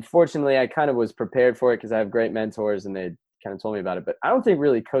 And fortunately, I kind of was prepared for it because I have great mentors and they kind of told me about it. But I don't think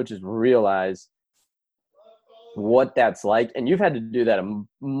really coaches realize what that's like. And you've had to do that a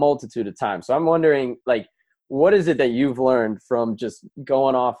multitude of times. So I'm wondering, like, what is it that you've learned from just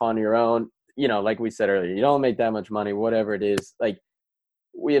going off on your own? You know, like we said earlier, you don't make that much money, whatever it is. Like,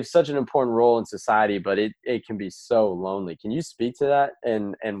 we have such an important role in society, but it can be so lonely. Can you speak to that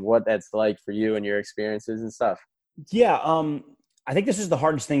and what that's like for you and your experiences and stuff? Yeah. I think this is the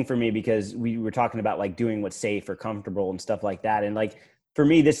hardest thing for me because we were talking about like doing what's safe or comfortable and stuff like that. And like, for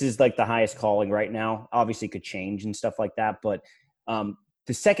me, this is like the highest calling right now. Obviously it could change and stuff like that. But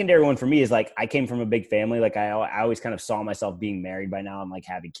the secondary one for me is like, I came from a big family. Like I always kind of saw myself being married by now and like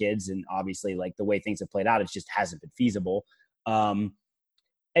having kids. And obviously like the way things have played out, it just hasn't been feasible.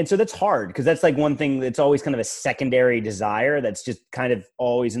 And so that's hard because that's like one thing that's always kind of a secondary desire that's just kind of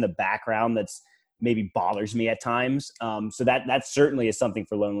always in the background that's maybe bothers me at times. So that certainly is something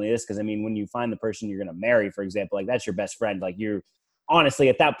for loneliness. Because I mean, when you find the person you're going to marry, for example, like that's your best friend, like you're honestly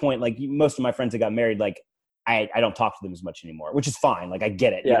at that point, like most of my friends that got married, like I don't talk to them as much anymore, which is fine. Like I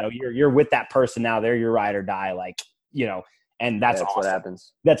get it. Yeah. You know, you're with that person now, they're your ride or die, like, you know, and that's awesome. What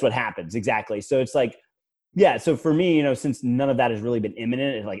happens. That's what happens. Exactly. So it's like, yeah. So for me, you know, since none of that has really been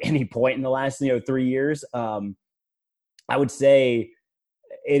imminent at like any point in the last, 3 years, I would say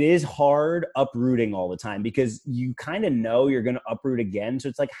it is hard uprooting all the time because you kind of know you're going to uproot again. So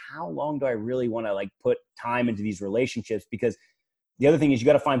it's like, how long do I really want to like put time into these relationships? Because the other thing is you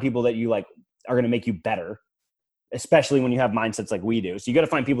got to find people that you like are going to make you better, especially when you have mindsets like we do. So you got to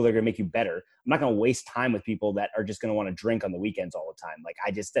find people that are going to make you better. I'm not going to waste time with people that are just going to want to drink on the weekends all the time. Like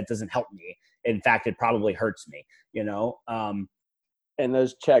that doesn't help me. In fact, it probably hurts me, you know? And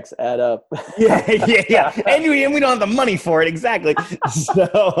those checks add up. yeah. And we don't have the money for it. Exactly.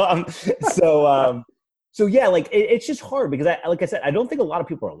 So yeah, like it's just hard because like I said, I don't think a lot of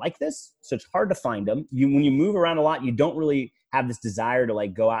people are like this. So it's hard to find them. When you move around a lot, you don't really have this desire to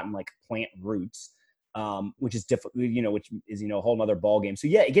like go out and like plant roots, which is difficult, which is, a whole nother ball game. So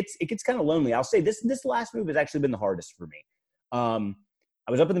yeah, it gets kind of lonely. I'll say this last move has actually been the hardest for me. I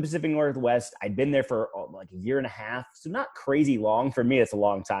was up in the Pacific Northwest. I'd been there for like a year and a half. So not crazy long. For me, it's a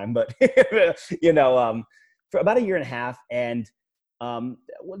long time, but for about a year and a half. And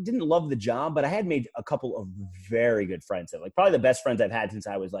didn't love the job, but I had made a couple of very good friends. Like probably the best friends I've had since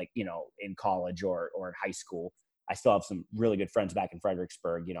I was like, in college or in high school. I still have some really good friends back in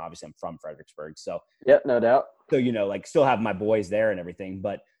Fredericksburg. Obviously I'm from Fredericksburg. So yep, no doubt. So, like still have my boys there and everything.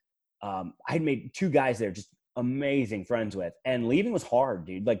 But I had made 2 guys there just amazing friends with, and leaving was hard,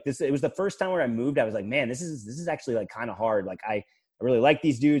 dude. Like it was the first time where I moved. I was like, man, this is actually like kind of hard. Like I really like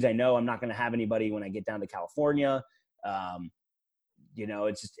these dudes. I know I'm not going to have anybody when I get down to California.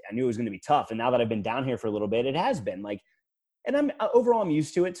 It's just, I knew it was going to be tough. And now that I've been down here for a little bit, it has been like, and I'm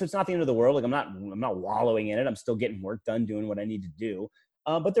used to it. So it's not the end of the world. Like I'm not wallowing in it. I'm still getting work done, doing what I need to do.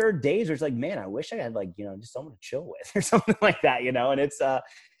 But there are days where it's like, man, I wish I had like, just someone to chill with or something like that, and it's,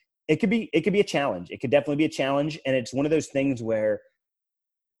 it could be a challenge. It could definitely be a challenge. And it's one of those things where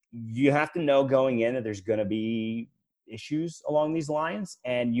you have to know going in that there's going to be issues along these lines.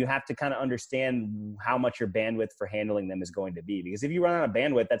 And you have to kind of understand how much your bandwidth for handling them is going to be. Because if you run out of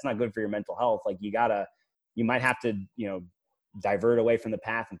bandwidth, that's not good for your mental health. Like you might have to, divert away from the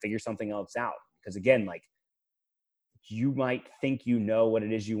path and figure something else out. Because again, like you might think what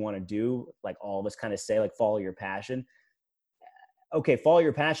it is you want to do. Like all of us kind of say, like, follow your passion. Okay, follow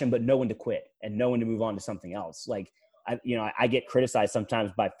your passion, but know when to quit and know when to move on to something else. Like, I get criticized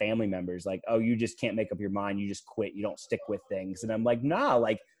sometimes by family members, like, oh, you just can't make up your mind. You just quit. You don't stick with things. And I'm like, nah,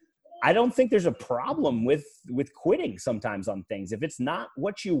 like, I don't think there's a problem with quitting sometimes on things. If it's not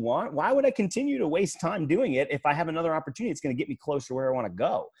what you want, why would I continue to waste time doing it if I have another opportunity? It's going to get me closer to where I want to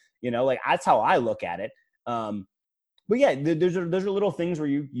go. Like that's how I look at it. But yeah, those are little things where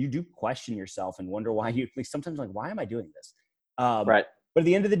you do question yourself and wonder why sometimes like, why am I doing this? Right. But at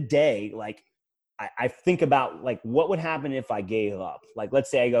the end of the day, like I think about like what would happen if I gave up. Like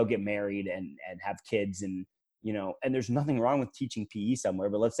let's say I go get married and have kids and and there's nothing wrong with teaching PE somewhere,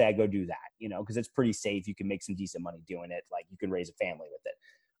 but let's say I go do that, because it's pretty safe. You can make some decent money doing it. Like you can raise a family with it.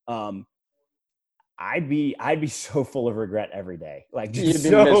 I'd be so full of regret every day. Like just you'd be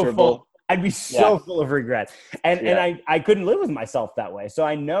so miserable. I'd be so full of regret. And I couldn't live with myself that way. So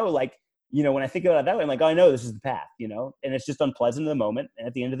I know like when I think about it that way, I'm like, oh, I know this is the path, and it's just unpleasant in the moment. And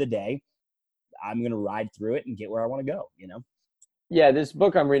at the end of the day, I'm going to ride through it and get where I want to go, Yeah, this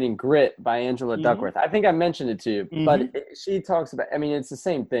book I'm reading, Grit by Angela Duckworth. I think I mentioned it to you, but she talks about, it's the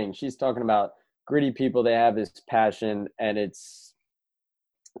same thing. She's talking about gritty people. They have this passion, and it's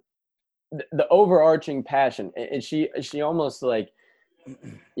the overarching passion. And she almost like,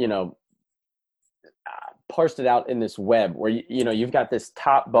 parsed it out in this web where, you've got this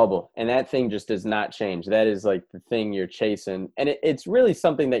top bubble, and that thing just does not change. That is like the thing you're chasing. And it's really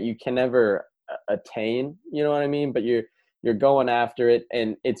something that you can never attain, you know what I mean? But you're going after it,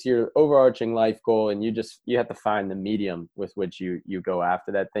 and it's your overarching life goal, and you have to find the medium with which you go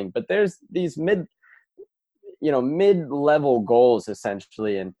after that thing. But there's these mid-level goals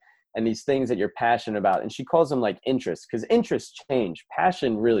essentially, and these things that you're passionate about. And she calls them like interests, because interests change.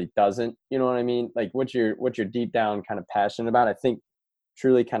 Passion really doesn't, you know what I mean? Like what you're deep down kind of passionate about, I think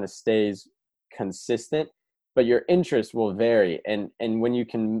truly kind of stays consistent, but your interest will vary. And when you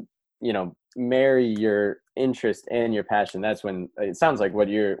can, marry your interest and your passion, that's when it sounds like what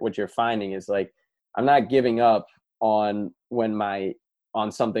you're finding is like, I'm not giving up on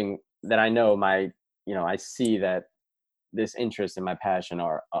something that I know I see that this interest and my passion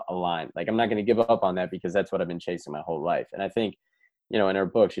are aligned. Like, I'm not going to give up on that, because that's what I've been chasing my whole life. And I think, in her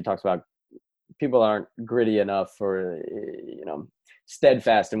book, she talks about people aren't gritty enough or,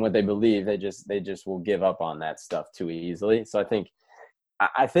 steadfast in what they believe. They just will give up on that stuff too easily. So I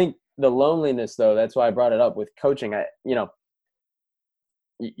think the loneliness, though, that's why I brought it up with coaching. You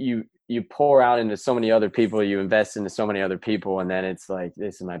pour out into so many other people, you invest into so many other people, and then it's like,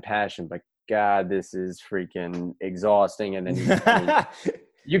 this is my passion, but God, this is freaking exhausting. And then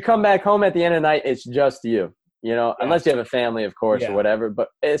you come back home at the end of the night, it's just you, unless you have a family, of course, or whatever. But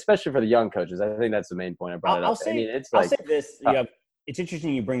especially for the young coaches, I think that's the main point I brought it up. I'll say this, it's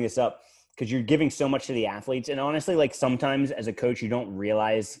interesting you bring this up, because you're giving so much to the athletes. And honestly, like, sometimes as a coach, you don't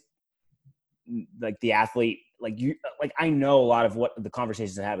realize like the athlete, I know a lot of what the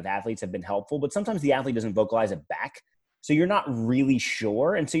conversations I had with athletes have been helpful, but sometimes the athlete doesn't vocalize it back. So you're not really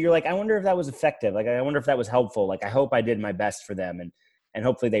sure. And so you're like, I wonder if that was effective. Like, I wonder if that was helpful. Like, I hope I did my best for them. And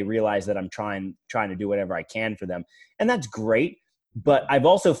hopefully they realize that I'm trying to do whatever I can for them. And that's great. But I've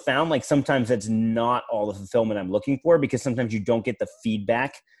also found, like, sometimes that's not all the fulfillment I'm looking for, because sometimes you don't get the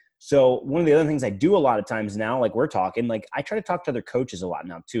feedback. So one of the other things I do a lot of times now, like we're talking, like, I try to talk to other coaches a lot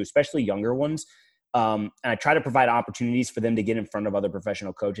now too, especially younger ones. And I try to provide opportunities for them to get in front of other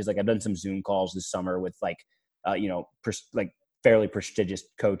professional coaches. Like, I've done some Zoom calls this summer with fairly prestigious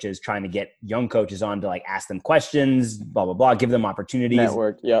coaches, trying to get young coaches on to like ask them questions, blah, blah, blah, give them opportunities.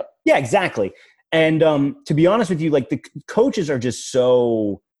 Network. Yep. Yeah, exactly. And to be honest with you, like, the coaches are just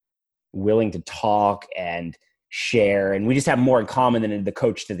so willing to talk and share, and we just have more in common than the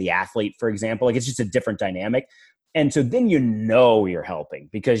coach to the athlete, for example. Like, it's just a different dynamic. And so then you're helping,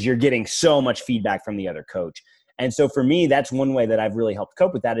 because you're getting so much feedback from the other coach. And so for me, that's one way that I've really helped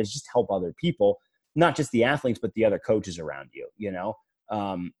cope with that, is just help other people, not just the athletes, but the other coaches around you,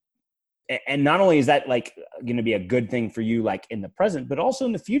 and not only is that like going to be a good thing for you, like in the present, but also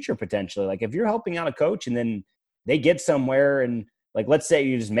in the future, potentially. Like, if you're helping out a coach and then they get somewhere, and like, let's say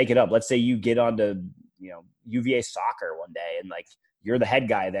you just make it up. Let's say you get onto, UVA soccer one day, and like, you're the head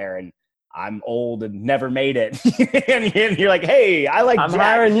guy there, and I'm old and never made it. and you're like, hey, I'm Jack.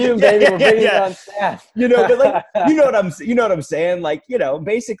 Hiring you, baby. We're bringing you on staff. But like, you know what I'm saying? Like,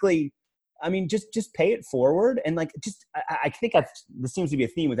 basically, I mean, just pay it forward. And like, I think this seems to be a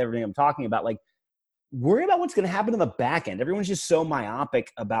theme with everything I'm talking about. Like, worry about what's going to happen on the back end. Everyone's just so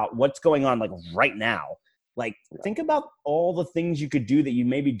myopic about what's going on, like, right now. Like, think about all the things you could do that you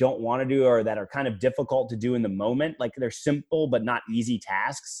maybe don't want to do, or that are kind of difficult to do in the moment. Like, they're simple but not easy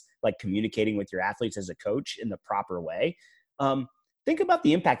tasks, like communicating with your athletes as a coach in the proper way. Think about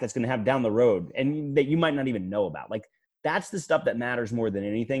the impact that's going to have down the road, and that you might not even know about. Like, that's the stuff that matters more than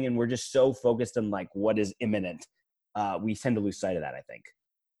anything. And we're just so focused on like what is imminent. We tend to lose sight of that, I think.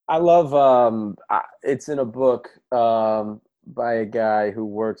 I love, it's in a book by a guy who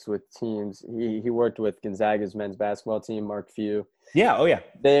works with teams. He worked with Gonzaga's men's basketball team, Mark Few. Yeah. Oh yeah.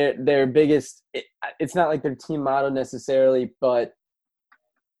 Their biggest, it's not like their team motto necessarily, but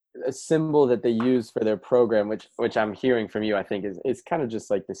a symbol that they use for their program, which I'm hearing from you, I think is kind of just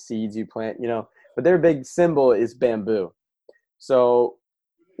like the seeds you plant, but their big symbol is bamboo. So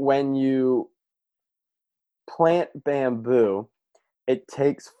when you plant bamboo, it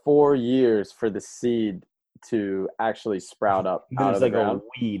takes 4 years for the seed to actually sprout up out of the ground.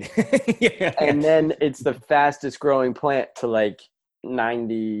 A weed. Yeah. And then it's the fastest growing plant to like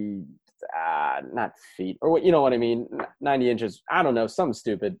 90, not feet, or what, you know what I mean? 90 inches. I don't know, something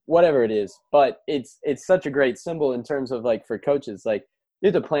stupid, whatever it is. But it's such a great symbol in terms of like for coaches, like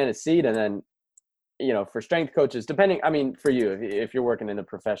you have to plant a seed, and then, you know, for strength coaches, depending, I mean, for you, if you're working in the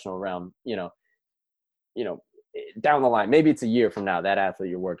professional realm, you know, down the line, maybe it's a year from now, that athlete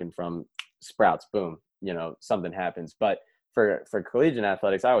you're working from sprouts, boom, you know, something happens. But for collegiate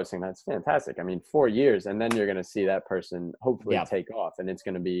athletics, I always think that's fantastic. I mean, 4 years, and then you're going to see that person hopefully take off, and it's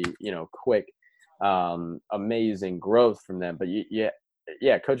going to be, you know, quick, amazing growth from them. But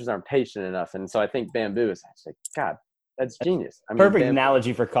coaches aren't patient enough. And so I think bamboo is actually, God, that's genius. I mean, perfect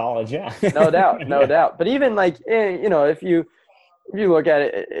analogy for college. Yeah, no doubt. But even like, you know, if you look at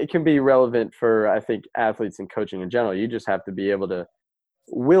it, it can be relevant for, I think, athletes and coaching in general. You just have to be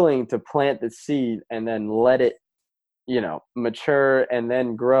willing to plant the seed and then let it, you know, mature and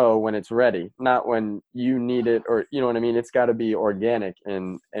then grow when it's ready, not when you need it, or, you know what I mean? It's got to be organic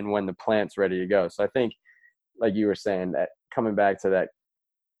and when the plant's ready to go. So I think, like you were saying, that coming back to that,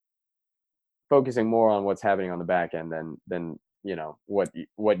 focusing more on what's happening on the back end than you know, what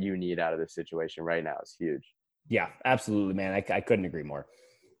you need out of this situation right now is huge. Yeah, absolutely, man. I couldn't agree more.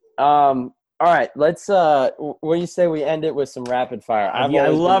 All right, let's what do you say we end it with some rapid fire? I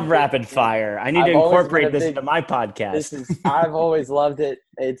love rapid fire. I need to incorporate this into my podcast. I've always loved it.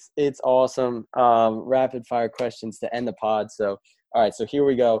 It's awesome. Rapid fire questions to end the pod. So, all right, so here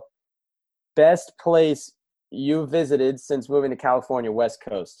we go. Best place you visited since moving to California, West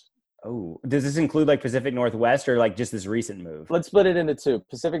Coast? Oh, does this include like Pacific Northwest or like just this recent move? Let's split it into two: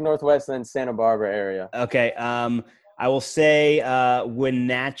 Pacific Northwest and then Santa Barbara area. Okay. I will say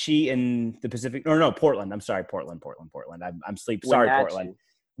Wenatchee in the Pacific. Or no, Portland. I'm sorry, Portland. I'm sleep. Sorry, Portland.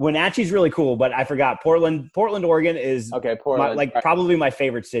 Wenatchee's really cool, but I forgot Portland. Portland, Oregon is Portland, probably my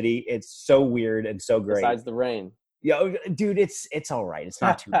favorite city. It's so weird and so great. Besides the rain. Yeah, dude, it's all right. It's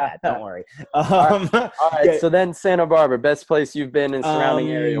not too bad. Don't worry. All right. So then Santa Barbara, best place you've been in surrounding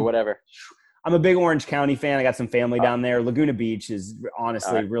area, whatever. I'm a big Orange County fan. I got some family down there. Laguna Beach is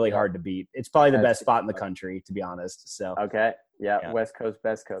honestly really hard to beat. It's probably the best spot in the country, to be honest. So okay, yeah. West Coast,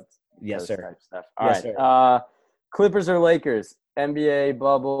 best coast. Yes, sir. Type stuff. All right. Sir. Clippers or Lakers? NBA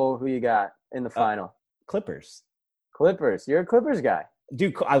bubble. Who you got in the final? Clippers. You're a Clippers guy,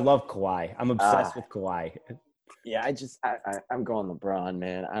 dude. I love Kawhi. I'm obsessed with Kawhi. Yeah, I'm going LeBron,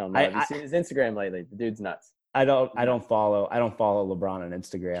 man. I don't know. Have you seen his Instagram lately? The dude's nuts. I don't follow LeBron on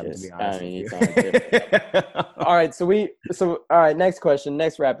Instagram, to be honest with you. All right, all right, next question,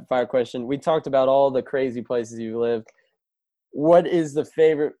 next rapid fire question. We talked about all the crazy places you've lived. What is your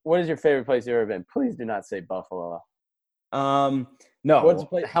favorite place you've ever been? Please do not say Buffalo. No.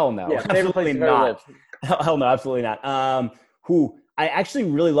 Hell no. Yeah, favorite place you've ever lived. Hell no, absolutely not. I actually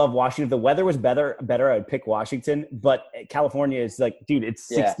really love Washington. If the weather was better, I'd pick Washington. But California is like, dude, it's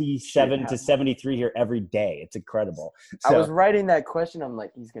 67 to 73 here every day. It's incredible. So, I was writing that question. I'm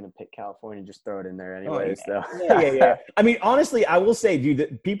like, he's going to pick California. Just throw it in there anyway. Yeah. I mean, honestly, I will say, dude,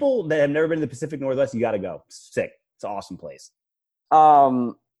 the people that have never been to the Pacific Northwest, you got to go. It's sick. It's an awesome place.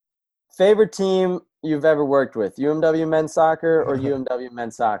 Favorite team you've ever worked with, UMW men's soccer or UMW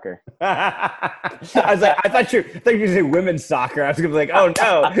men's soccer? I thought you were going to say women's soccer. I was going to be like, oh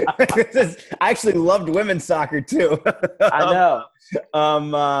no. I actually loved women's soccer too. I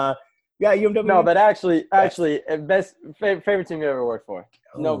know. Yeah, UMW. No, but actually, favorite team you ever worked for.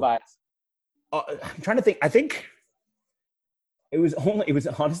 No bias. I'm trying to think. I think it was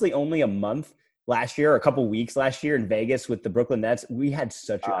honestly only a month last year, or a couple weeks last year in Vegas with the Brooklyn Nets. I had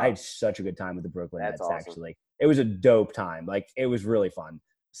such a good time with the Brooklyn Nets. Awesome. Actually, it was a dope time. Like, it was really fun.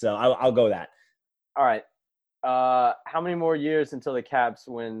 So I'll go that. All right. How many more years until the Caps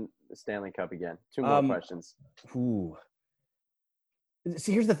win the Stanley Cup again? Two more questions.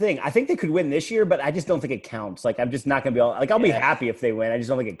 See, here's the thing. I think they could win this year, but I just don't think it counts. Like, I'm just not going to be I'll be happy if they win. I just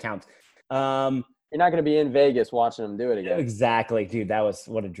don't think it counts. You're not going to be in Vegas watching them do it again. Exactly, dude. That was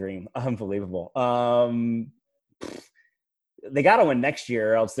what a dream. Unbelievable. They got to win next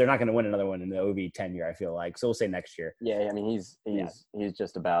year, or else they're not going to win another one in the OV tenure, I feel like. So we'll say next year. Yeah, I mean, he's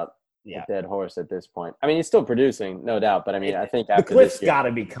just about a dead horse at this point. I mean, he's still producing, no doubt. But I mean, I think after the cliff's got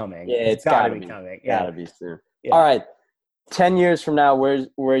to be coming. Yeah, it's got to be coming. Yeah, got to be soon. Yeah. All right, 10 years from now, where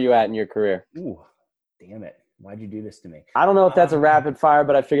are you at in your career? Ooh, damn it. Why'd you do this to me? I don't know if that's a rapid fire,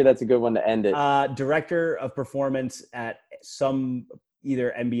 but I figure that's a good one to end it. Director of performance at some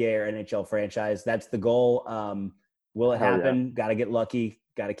either NBA or NHL franchise. That's the goal. Will it happen? Yeah. Got to get lucky.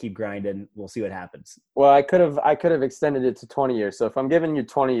 Got to keep grinding. We'll see what happens. Well, I could have extended it to 20 years. So if I'm giving you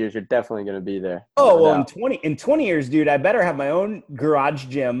 20 years, you're definitely going to be there. Oh, well, in 20 years, dude, I better have my own garage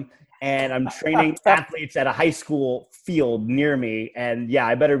gym and I'm training athletes at a high school field near me. And yeah,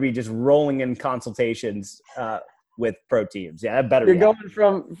 I better be just rolling in consultations with pro teams. Yeah, that better You're be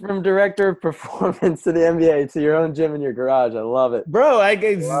going from director of performance to the NBA to your own gym in your garage. I love it. Bro,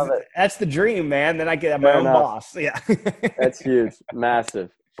 Love it. That's the dream, man. Then I get my Fair own enough. boss. Yeah. That's huge.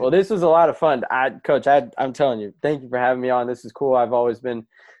 Massive. Well, this was a lot of fun. Coach, I'm telling you, thank you for having me on. This is cool. I've always been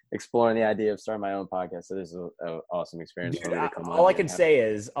exploring the idea of starting my own podcast. So this is an awesome experience for me to come on. All I can say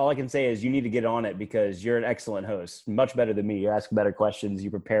is you need to get on it because you're an excellent host, much better than me. You ask better questions, you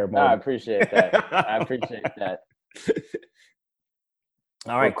prepare more. I appreciate that. I appreciate that.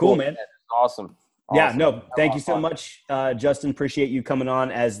 All right, cool, man. Awesome. Yeah, no, thank you so much, Justin. Appreciate you coming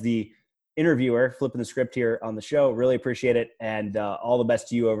on as the interviewer, flipping the script here on the show. Really appreciate it, and all the best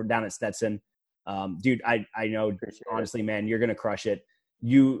to you over down at Stetson, dude. I know, honestly, man, you're gonna crush it.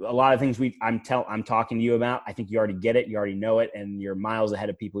 A lot of things I'm talking to you about, I think you already get it, you already know it, and you're miles ahead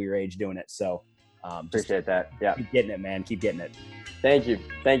of people your age doing it. So, appreciate that. Yeah, keep getting it, man. Keep getting it. Thank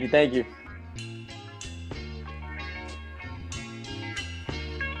you.